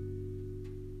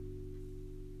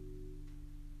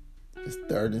 It's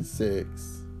 3rd and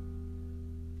 6.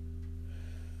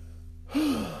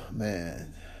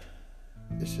 Man,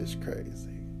 it's just crazy.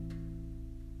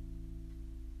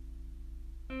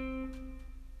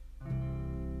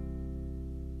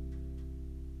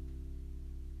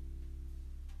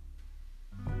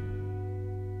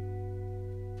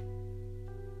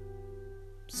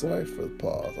 Sorry for the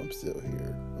pause. I'm still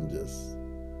here.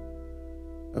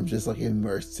 I'm just like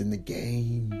immersed in the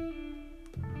game.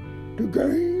 The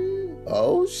game.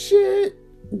 Oh shit.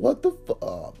 What the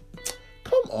fuck?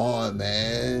 Come on,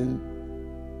 man.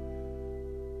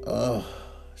 Oh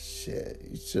shit.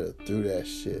 You should have threw that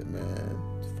shit, man.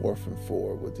 4th and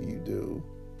 4. What do you do?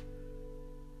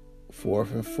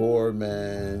 4th and 4,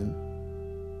 man.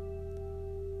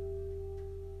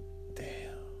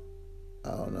 Damn.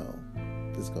 I don't know.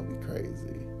 This is gonna be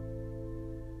crazy.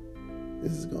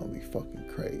 This is gonna be fucking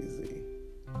crazy.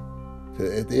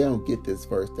 Cause if they don't get this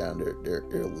first down, they're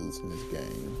losing this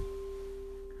game.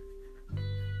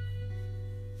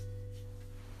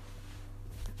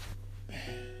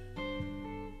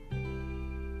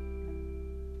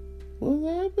 What's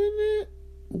happening?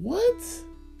 What?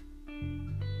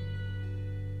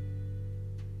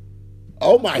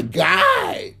 Oh my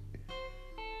God.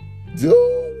 Dude,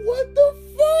 what the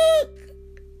fuck?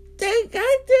 They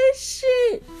got that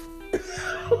shit.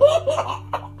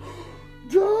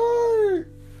 Dog.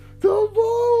 The ball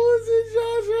was in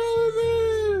Josh Allen's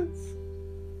hands.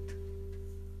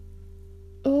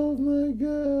 Oh my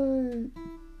God.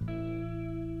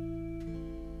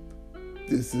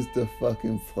 This is the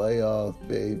fucking playoffs,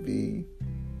 baby.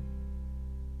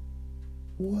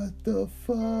 What the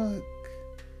fuck?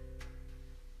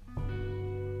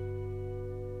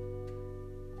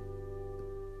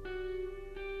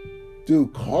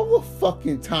 Dude, call a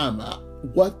fucking timeout.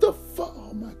 What the fuck?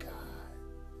 Oh my God.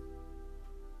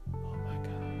 Oh my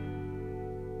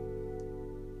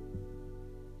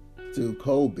God. Dude,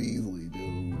 Cole Beasley,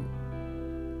 dude.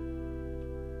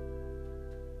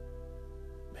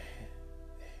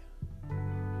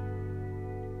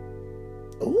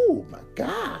 Oh my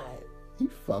God. He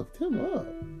fucked him up.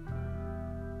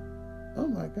 Oh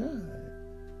my God.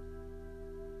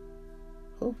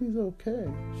 Hope he's okay.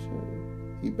 Shit.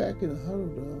 He back in the huddle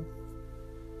though.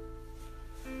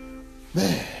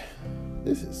 Man,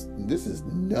 this is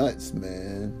nuts,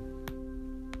 man.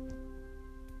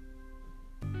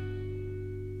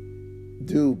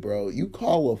 Dude, bro, you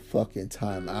call a fucking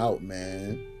timeout,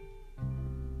 man.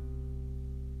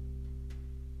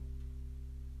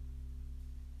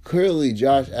 Clearly,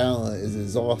 Josh Allen is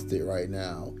exhausted right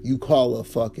now. You call a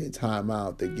fucking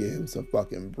timeout to give him some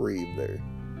fucking breather.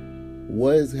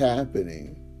 What is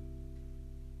happening?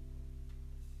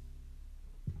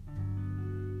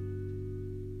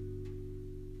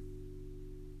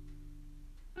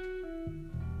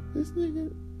 This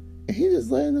nigga, he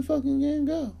just letting the fucking game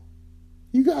go.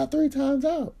 You got 3 times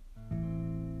out.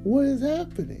 What is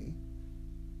happening?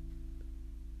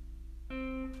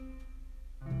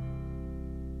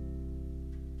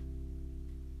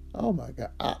 Oh my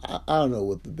God. I don't know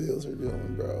what the Bills are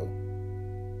doing, bro.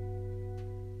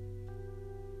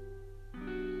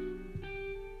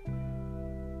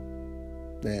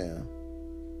 Damn.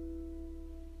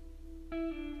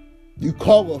 You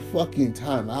call a fucking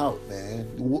timeout, man.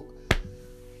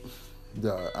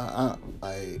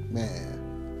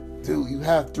 Man. Dude, you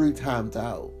have 3 times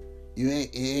out. It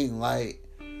ain't like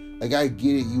I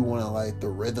get it, you want to like the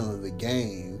rhythm of the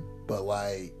game, but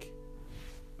like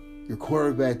your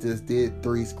quarterback just did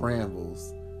 3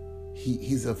 scrambles.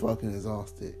 He's a fucking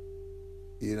exhausted.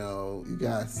 You know, you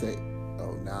gotta say,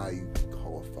 oh, now you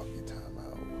call a fucking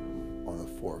timeout on the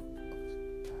 4th.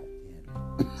 God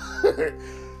damn it.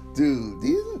 Dude,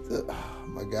 these are the, oh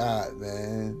my God,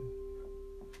 man.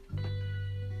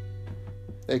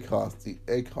 Yeah.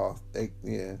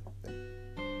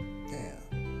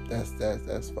 Damn.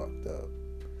 That's fucked up.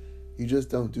 You just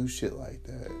don't do shit like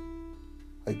that.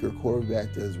 Like your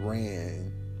quarterback just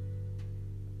ran.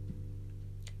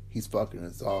 He's fucking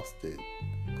exhausted.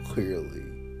 Clearly.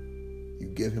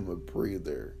 You give him a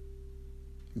breather.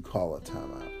 You call a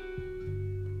timeout.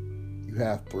 You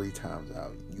have 3 times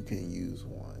out. You can use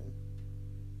 1.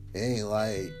 It ain't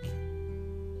like,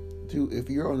 dude, if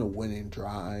you're on a winning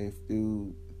drive,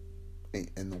 dude,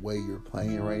 and the way you're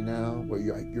playing right now, where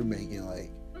you're making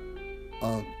like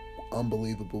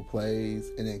unbelievable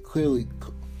plays, and then clearly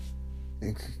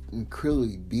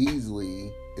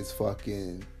Beasley is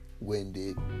fucking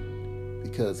winded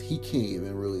because he can't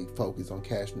even really focus on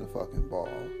catching the fucking ball.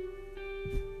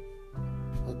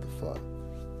 What the fuck?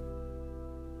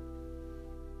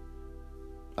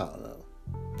 I don't know.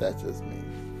 That's just me.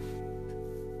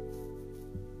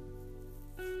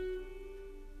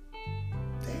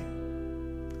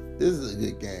 Damn. This is a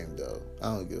good game, though.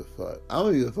 I don't give a fuck. I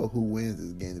don't give a fuck who wins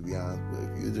this game, to be honest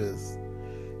with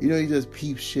you. You just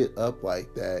peep shit up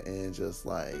like that and just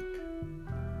like,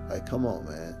 come on,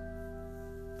 man.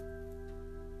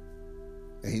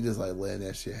 And he just like letting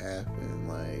that shit happen.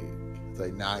 Like, it's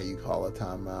like, now you call a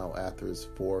timeout after it's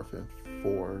 4th and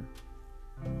 4.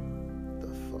 The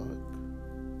fuck?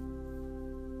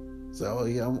 So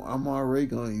yeah, I'm already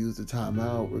gonna use the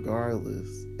timeout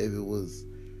regardless if it was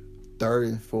 3rd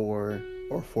and 4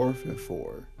 or 4th and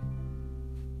 4.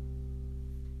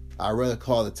 I'd rather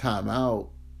call the timeout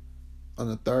on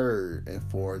the 3rd and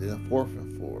 4 than the 4th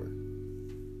and 4.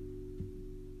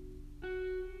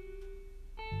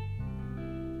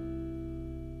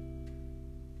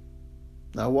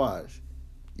 Now watch.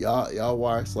 Y'all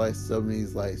watch like some of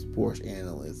these like sports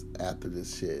analysts after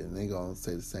this shit, and they gonna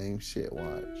say the same shit.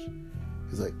 Watch.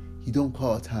 He's like, you don't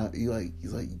call a time. He's like,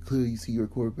 you clearly see your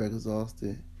quarterback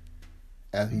exhausted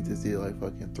after he just did like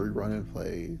fucking 3 running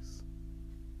plays.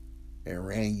 and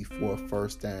ran you for a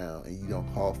first down and you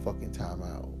don't call fucking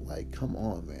timeout. Like, come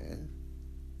on, man.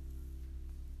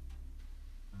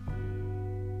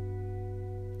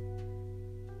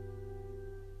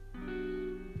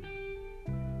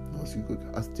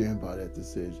 I stand by that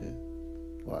decision.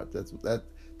 Wow, that's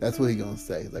what he gonna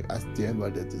say. Like, I stand by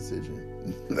that decision.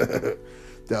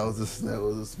 that was a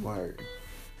smart.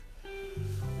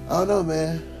 I don't know,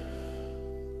 man.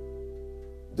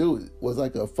 Dude, was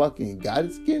like a fucking guy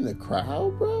that's getting a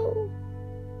crowd, bro.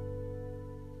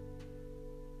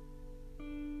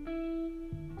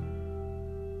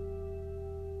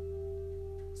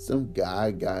 Some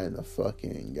guy got in the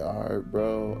fucking yard,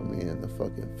 bro. I mean, in the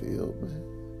fucking field, man.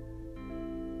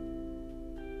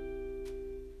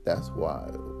 That's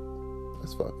wild.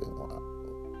 That's fucking wild.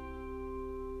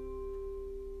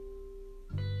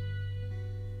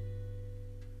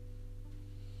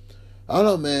 I don't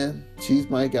know, man.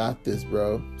 Chiefs might got this,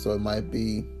 bro. So it might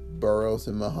be Burrows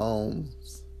and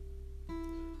Mahomes.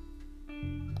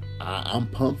 I'm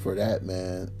pumped for that,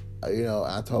 man. You know,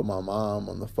 I told my mom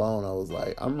on the phone, I was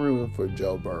like, I'm rooting for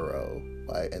Joe Burrow,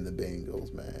 like, and the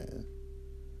Bengals, man.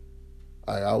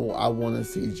 I want to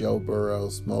see Joe Burrow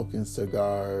smoking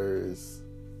cigars,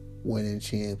 winning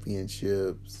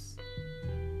championships,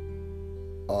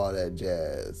 all that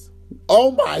jazz.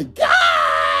 Oh my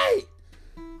God!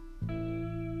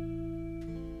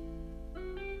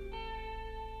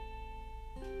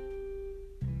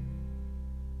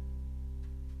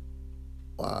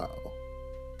 Wow.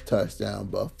 Touchdown,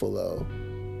 Buffalo.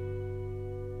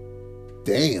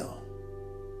 Damn.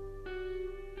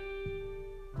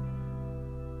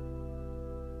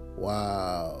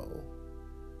 Wow.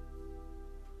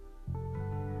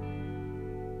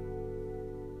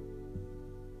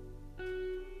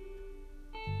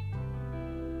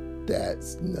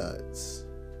 That's nuts.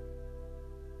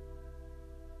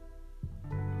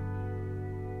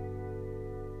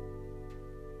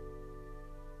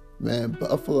 Man,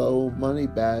 Buffalo money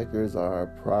backers are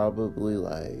probably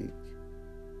like,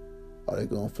 are they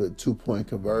going for the 2-point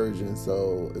conversion?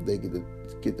 So if they get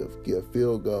a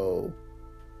field goal,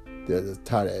 they'll just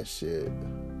tie that shit.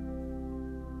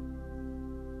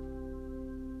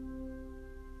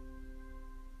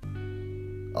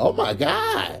 Oh my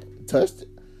God!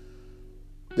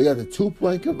 They got the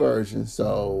 2-point conversion,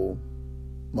 so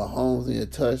Mahomes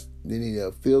they need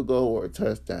a field goal or a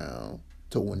touchdown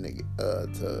to win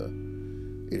to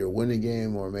either win the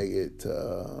game or make it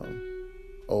to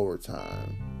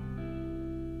overtime.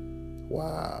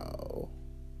 Wow,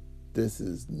 this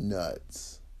is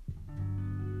nuts.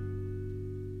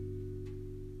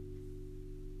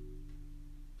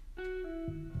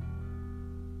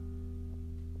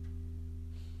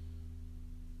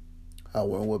 I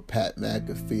wonder what Pat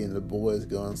McAfee and the boys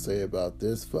gonna say about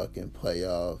this fucking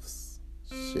playoffs.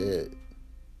 Shit.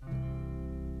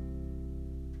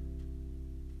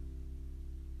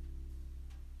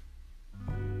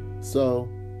 So,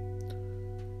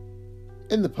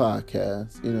 in the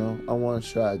podcast, you know, I want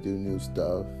to try to do new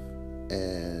stuff.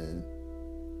 And,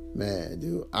 man,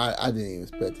 dude, I didn't even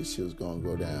expect this shit was going to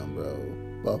go down, bro.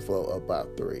 Buffalo up by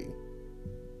 3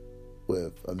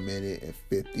 with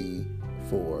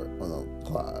 1:54 on the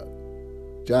clock.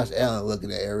 Josh Allen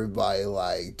looking at everybody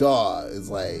like, dog, it's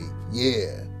like,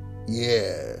 yeah.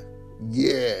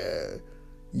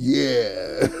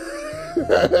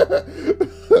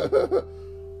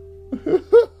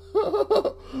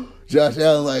 Josh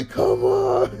Allen like, come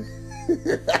on.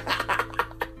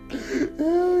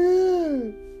 Hell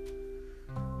yeah.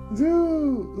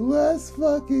 Dude, let's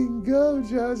fucking go,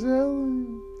 Josh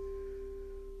Allen.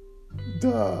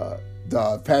 Dog,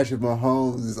 Patrick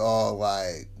Mahomes is all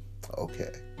like,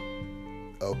 okay.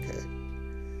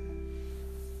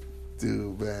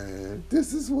 Dude, man,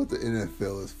 this is what the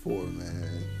NFL is for,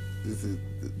 man. This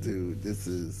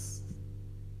is,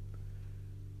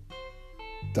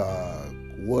 dog,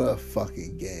 what a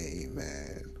fucking game,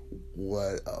 man.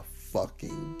 What a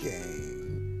fucking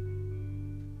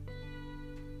game.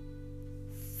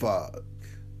 Fuck.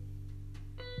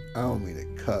 I don't mean to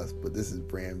cuss, but this is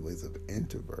Bramblings of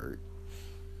Introvert.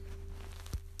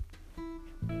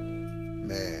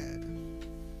 Man.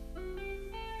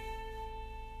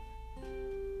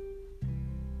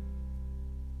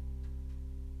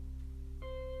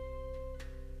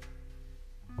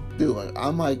 Dude,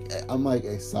 I'm like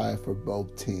excited for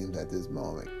both teams at this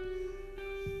moment.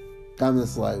 I'm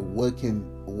just like, what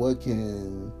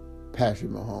can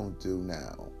Patrick Mahomes do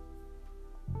now?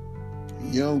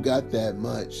 You don't got that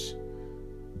much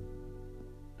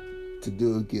to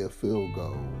do to get a field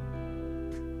goal.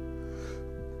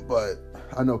 But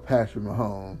I know Patrick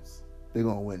Mahomes, They're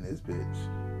gonna win this bitch.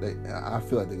 I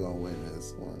feel like they're gonna win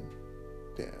this one.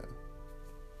 Damn.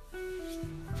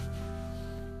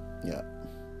 Yeah.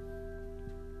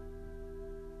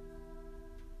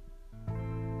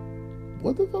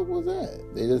 What the fuck was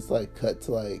that? They just like cut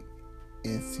to like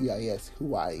NCIS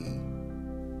Hawaii.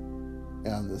 And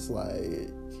I'm just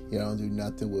like, you don't do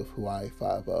nothing with Hawaii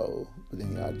 5-0, but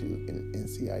then y'all do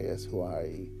NCIS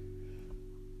Hawaii.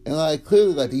 And like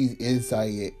clearly like these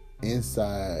inside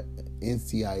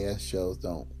NCIS shows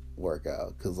don't work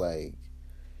out. Cause like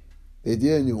they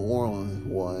did a New Orleans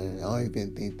one. I don't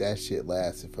even think that shit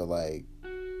lasted for like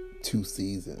 2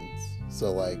 seasons.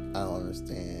 So like I don't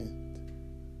understand.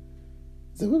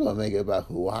 So we're gonna make it about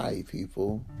Hawaii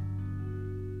people.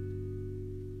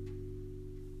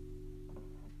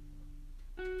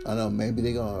 I know maybe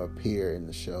they're gonna appear in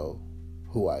the show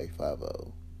Hawaii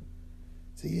 5-0.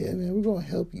 So yeah, man, we're gonna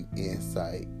help you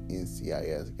insight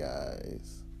NCIS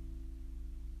guys.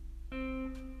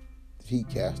 Did he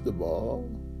catch the ball?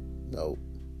 Nope.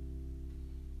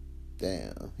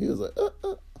 Damn. He was like,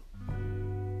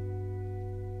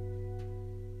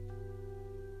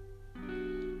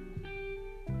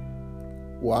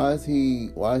 Why is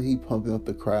he pumping up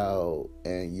the crowd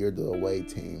and you're the away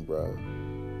team, bro?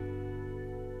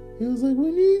 He was like, we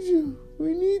need you.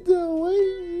 We need the away.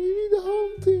 We need the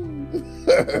home team.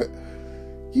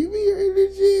 Give me your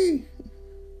energy.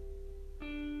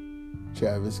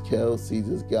 Travis Kelce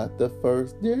just got the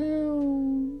first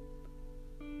down.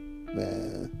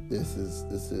 Man, this is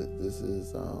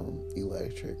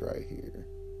electric right here.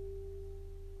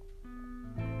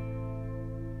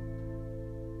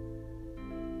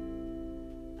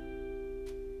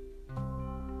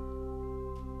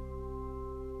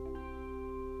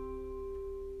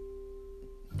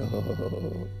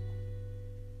 Oh.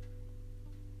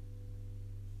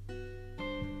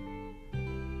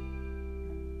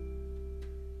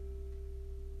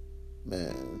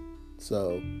 Man,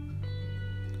 so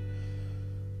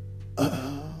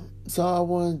I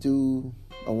want to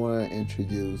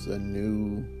introduce a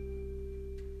new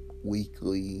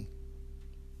weekly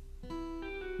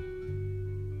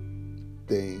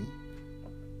thing,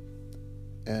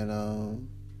 and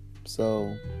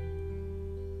so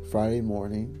Friday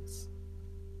mornings.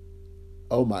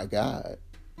 Oh my God,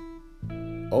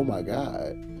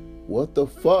 what the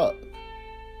fuck?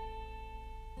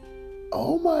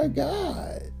 Oh my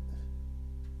God.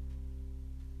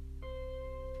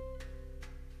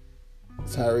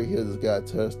 Tyreek Hill just got a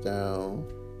touchdown.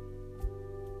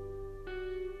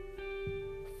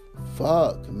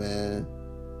 Fuck, man.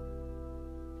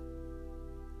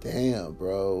 Damn,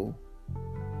 bro.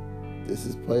 This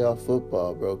is playoff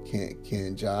football, bro.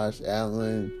 Can Josh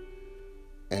Allen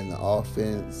and the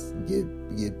offense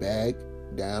get back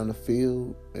down the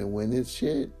field and win this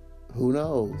shit? Who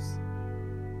knows?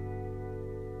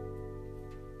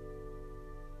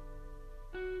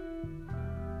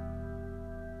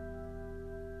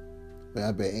 Man,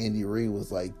 I bet Andy Reid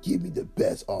was like, give me the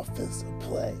best offensive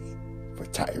play for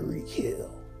Tyreek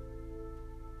Hill.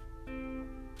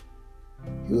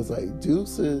 He was like,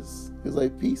 deuces. He was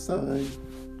like, peace sign.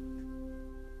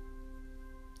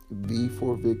 V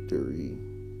for victory.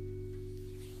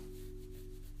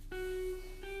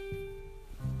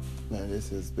 Man, this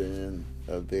has been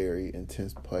a very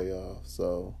intense playoff.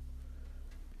 So,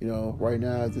 right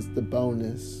now it's just the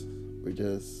bonus.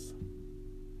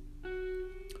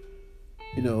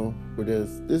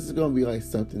 This is going to be like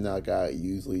something that I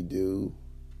usually do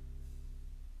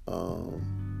on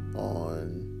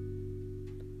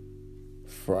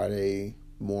Friday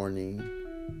morning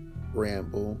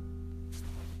ramble.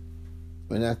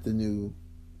 And that's the new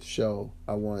show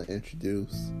I want to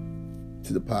introduce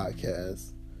to the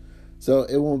podcast. So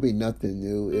it won't be nothing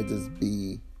new. It'll just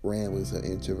be Ramblings of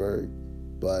Introvert.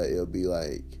 But it'll be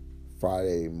like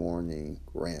Friday morning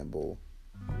ramble.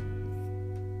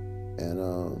 And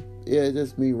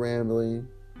just me rambling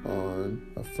on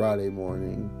a Friday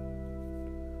morning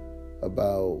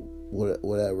about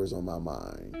whatever's on my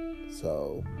mind.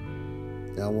 So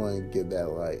I want to give that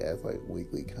as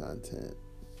weekly content.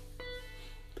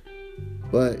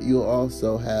 But you'll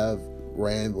also have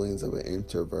Ramblings of an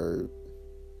Introvert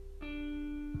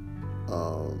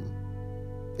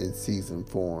in season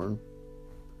form.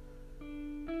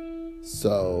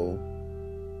 So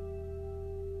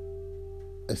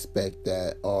expect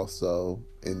that also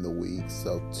in the week.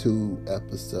 So 2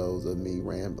 episodes of me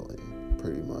rambling,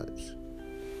 pretty much.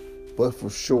 But for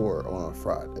sure on a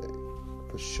Friday.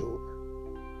 For sure.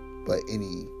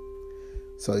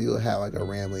 So you'll have like a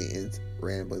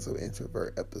Ramblings of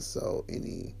Introvert episode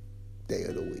any day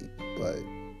of the week. But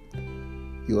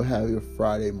you'll have your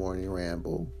Friday morning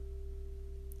ramble.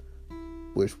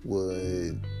 which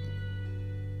would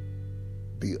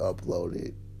be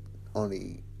uploaded on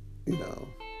the, in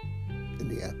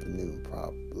the afternoon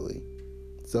probably.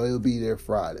 So it'll be there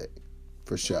Friday,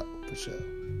 for sure.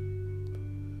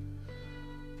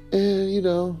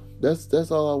 And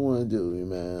that's all I want to do,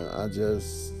 man. I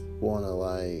just want to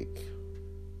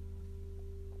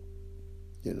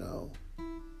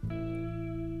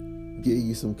give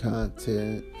you some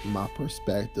content, my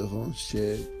perspective on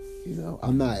shit.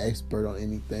 I'm not an expert on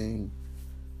anything.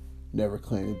 Never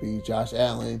claim to be. Josh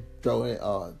Allen, throw it.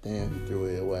 Oh, damn, he threw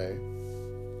it away.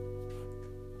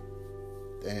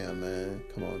 Damn, man.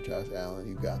 Come on, Josh Allen.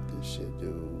 You got this shit,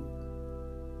 dude.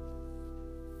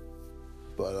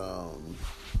 But,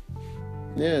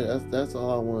 yeah, that's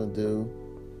all I want to do.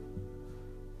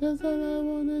 That's all I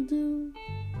want to do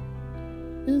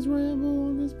is ramble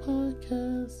on this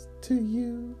podcast to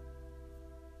you.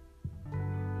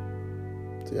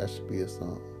 See, that should be a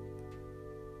song.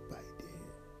 Right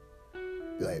there.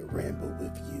 Be like, ramble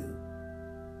with you.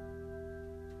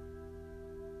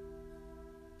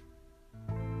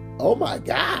 Oh my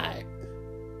God.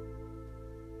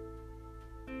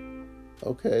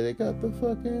 Okay, they got the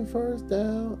fucking first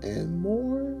down and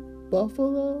more.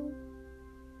 Buffalo.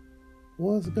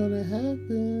 What's gonna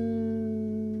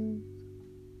happen?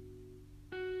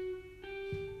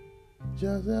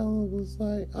 Josh Allen was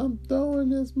like, I'm throwing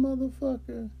this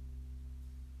motherfucker.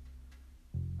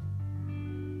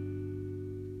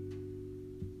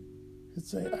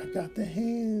 It's like, I got the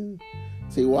hand.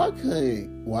 See, why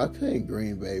couldn't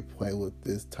Green Bay play with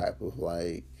this type of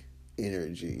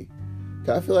energy?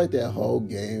 'Cause I feel like that whole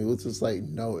game, it was just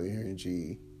no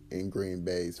energy in Green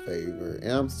Bay's favor.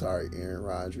 And I'm sorry, Aaron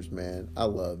Rodgers, man. I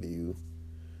love you.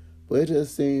 But it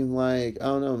just seemed I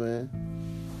don't know, man.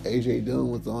 AJ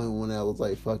Dillon was the only one that was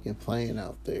fucking playing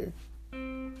out there.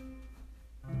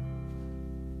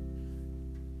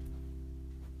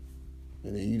 And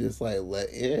then you just man.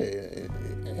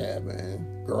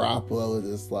 Garoppolo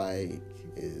just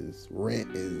is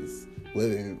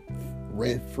living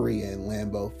rent free in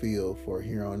Lambeau Field for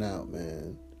here on out,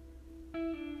 man.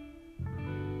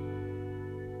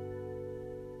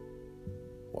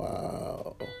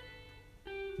 Wow.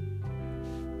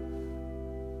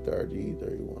 30,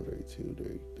 31, 32,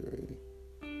 33.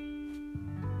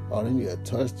 Oh, they need a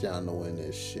touchdown to win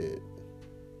this shit.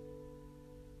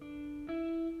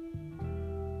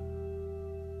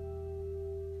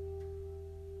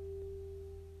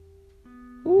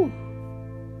 Ooh.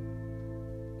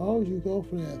 Oh, you go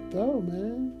for that throw,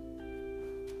 man.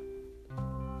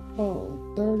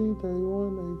 Oh, 30,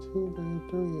 31, 32,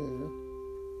 33, yeah.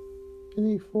 You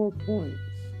need 4 points.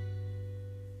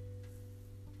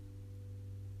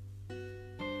 I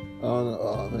don't know.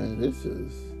 Oh, man, this, I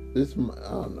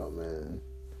don't know, man.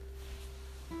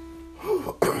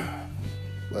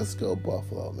 Let's go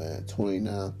Buffalo, man.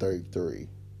 29-33,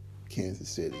 Kansas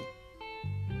City.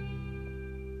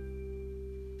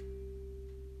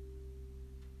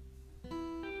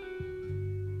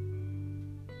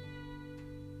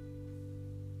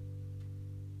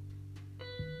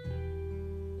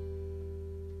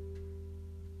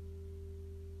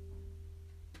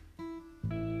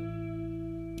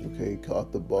 Okay, he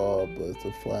caught the ball, but it's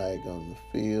a flag on the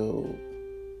field.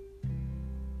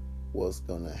 What's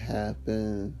gonna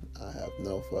happen? I have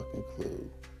no fucking clue.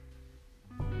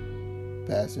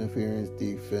 Pass interference,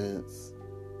 defense.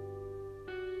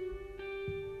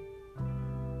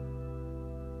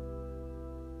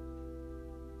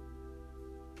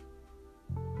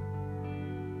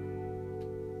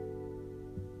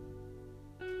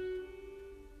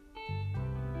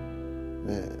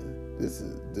 Man, this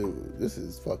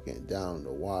is fucking down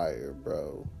the wire,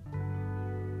 bro.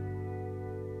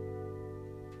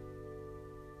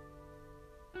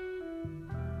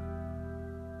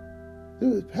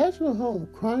 Dude, is Patrick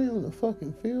Mahomes crying on the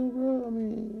fucking field, bro? I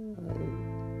mean,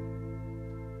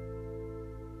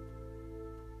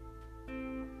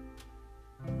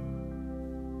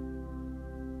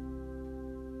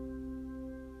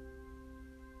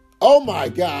 oh my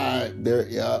God.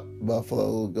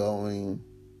 Buffalo going.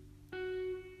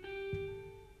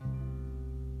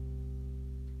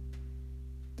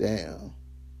 Damn.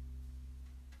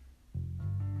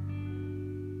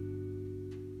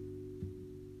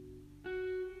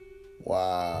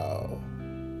 Wow.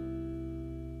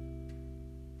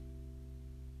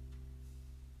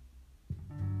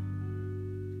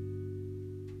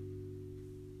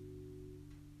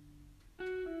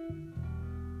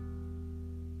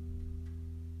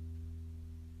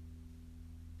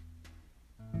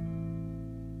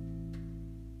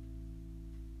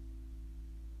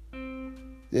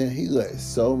 Then he let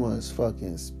so much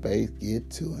fucking space get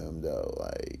to him, though.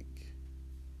 Like,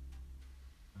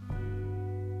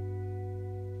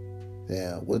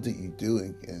 damn, what did you do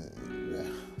again?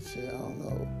 Shit, I don't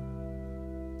know.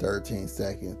 13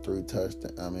 seconds, 3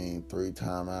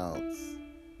 timeouts.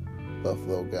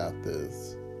 Buffalo got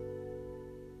this.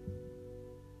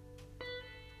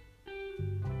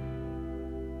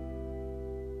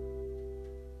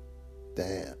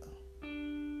 Damn.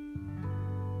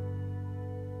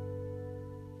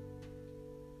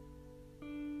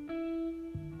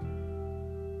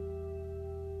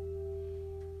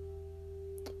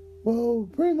 Well,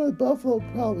 pretty much Buffalo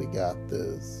probably got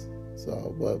this.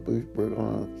 So, but we're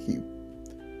gonna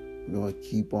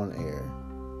keep on air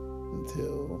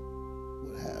until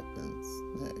what happens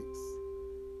next.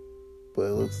 But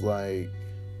it looks like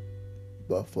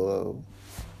Buffalo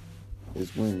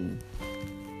is winning.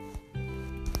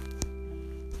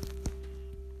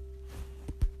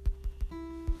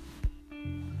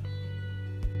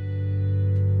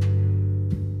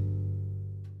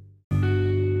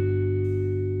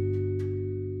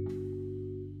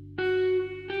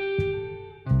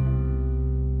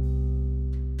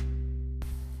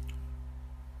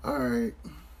 Alright,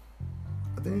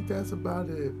 I think that's about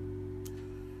it.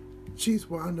 Chiefs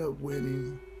wound up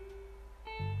winning.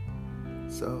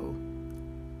 So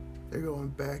they're going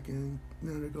back to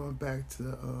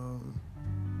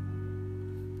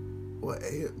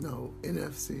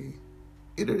NFC.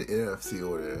 Either the NFC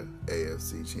or the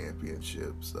AFC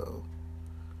championship. So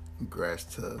congrats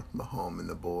to Mahomes and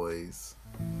the boys.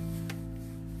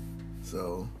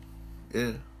 So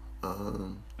yeah.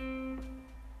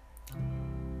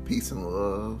 Peace and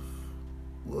love.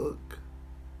 Look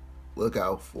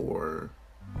out for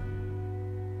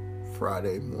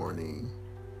Friday morning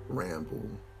ramble.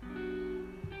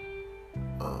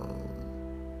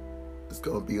 It's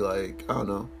gonna be like, I don't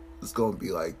know, it's gonna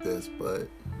be like this, but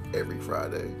every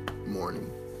Friday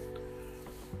morning.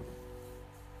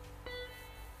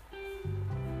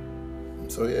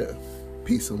 So yeah,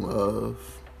 peace and love.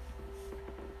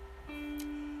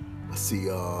 I'll see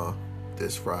y'all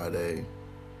this Friday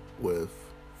with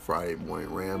Friday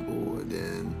morning ramble, and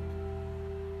then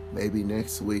maybe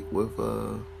next week with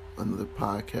another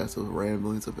podcast of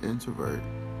Ramblings of Introvert.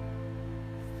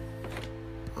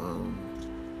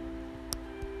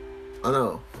 I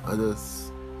know,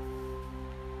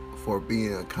 for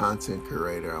being a content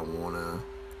creator, I want to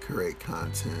create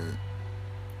content,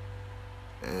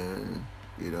 and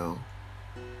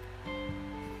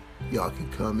y'all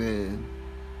can come in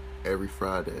every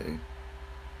Friday,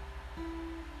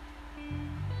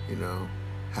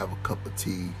 have a cup of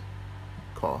tea,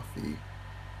 coffee,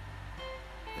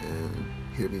 and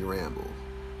hear me ramble.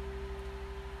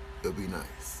 It'll be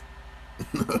nice.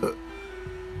 But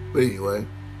anyway,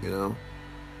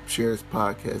 share this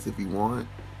podcast if you want.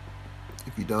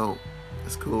 If you don't,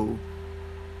 it's cool.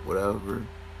 Whatever.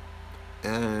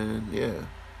 And yeah,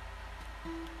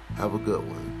 have a good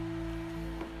one.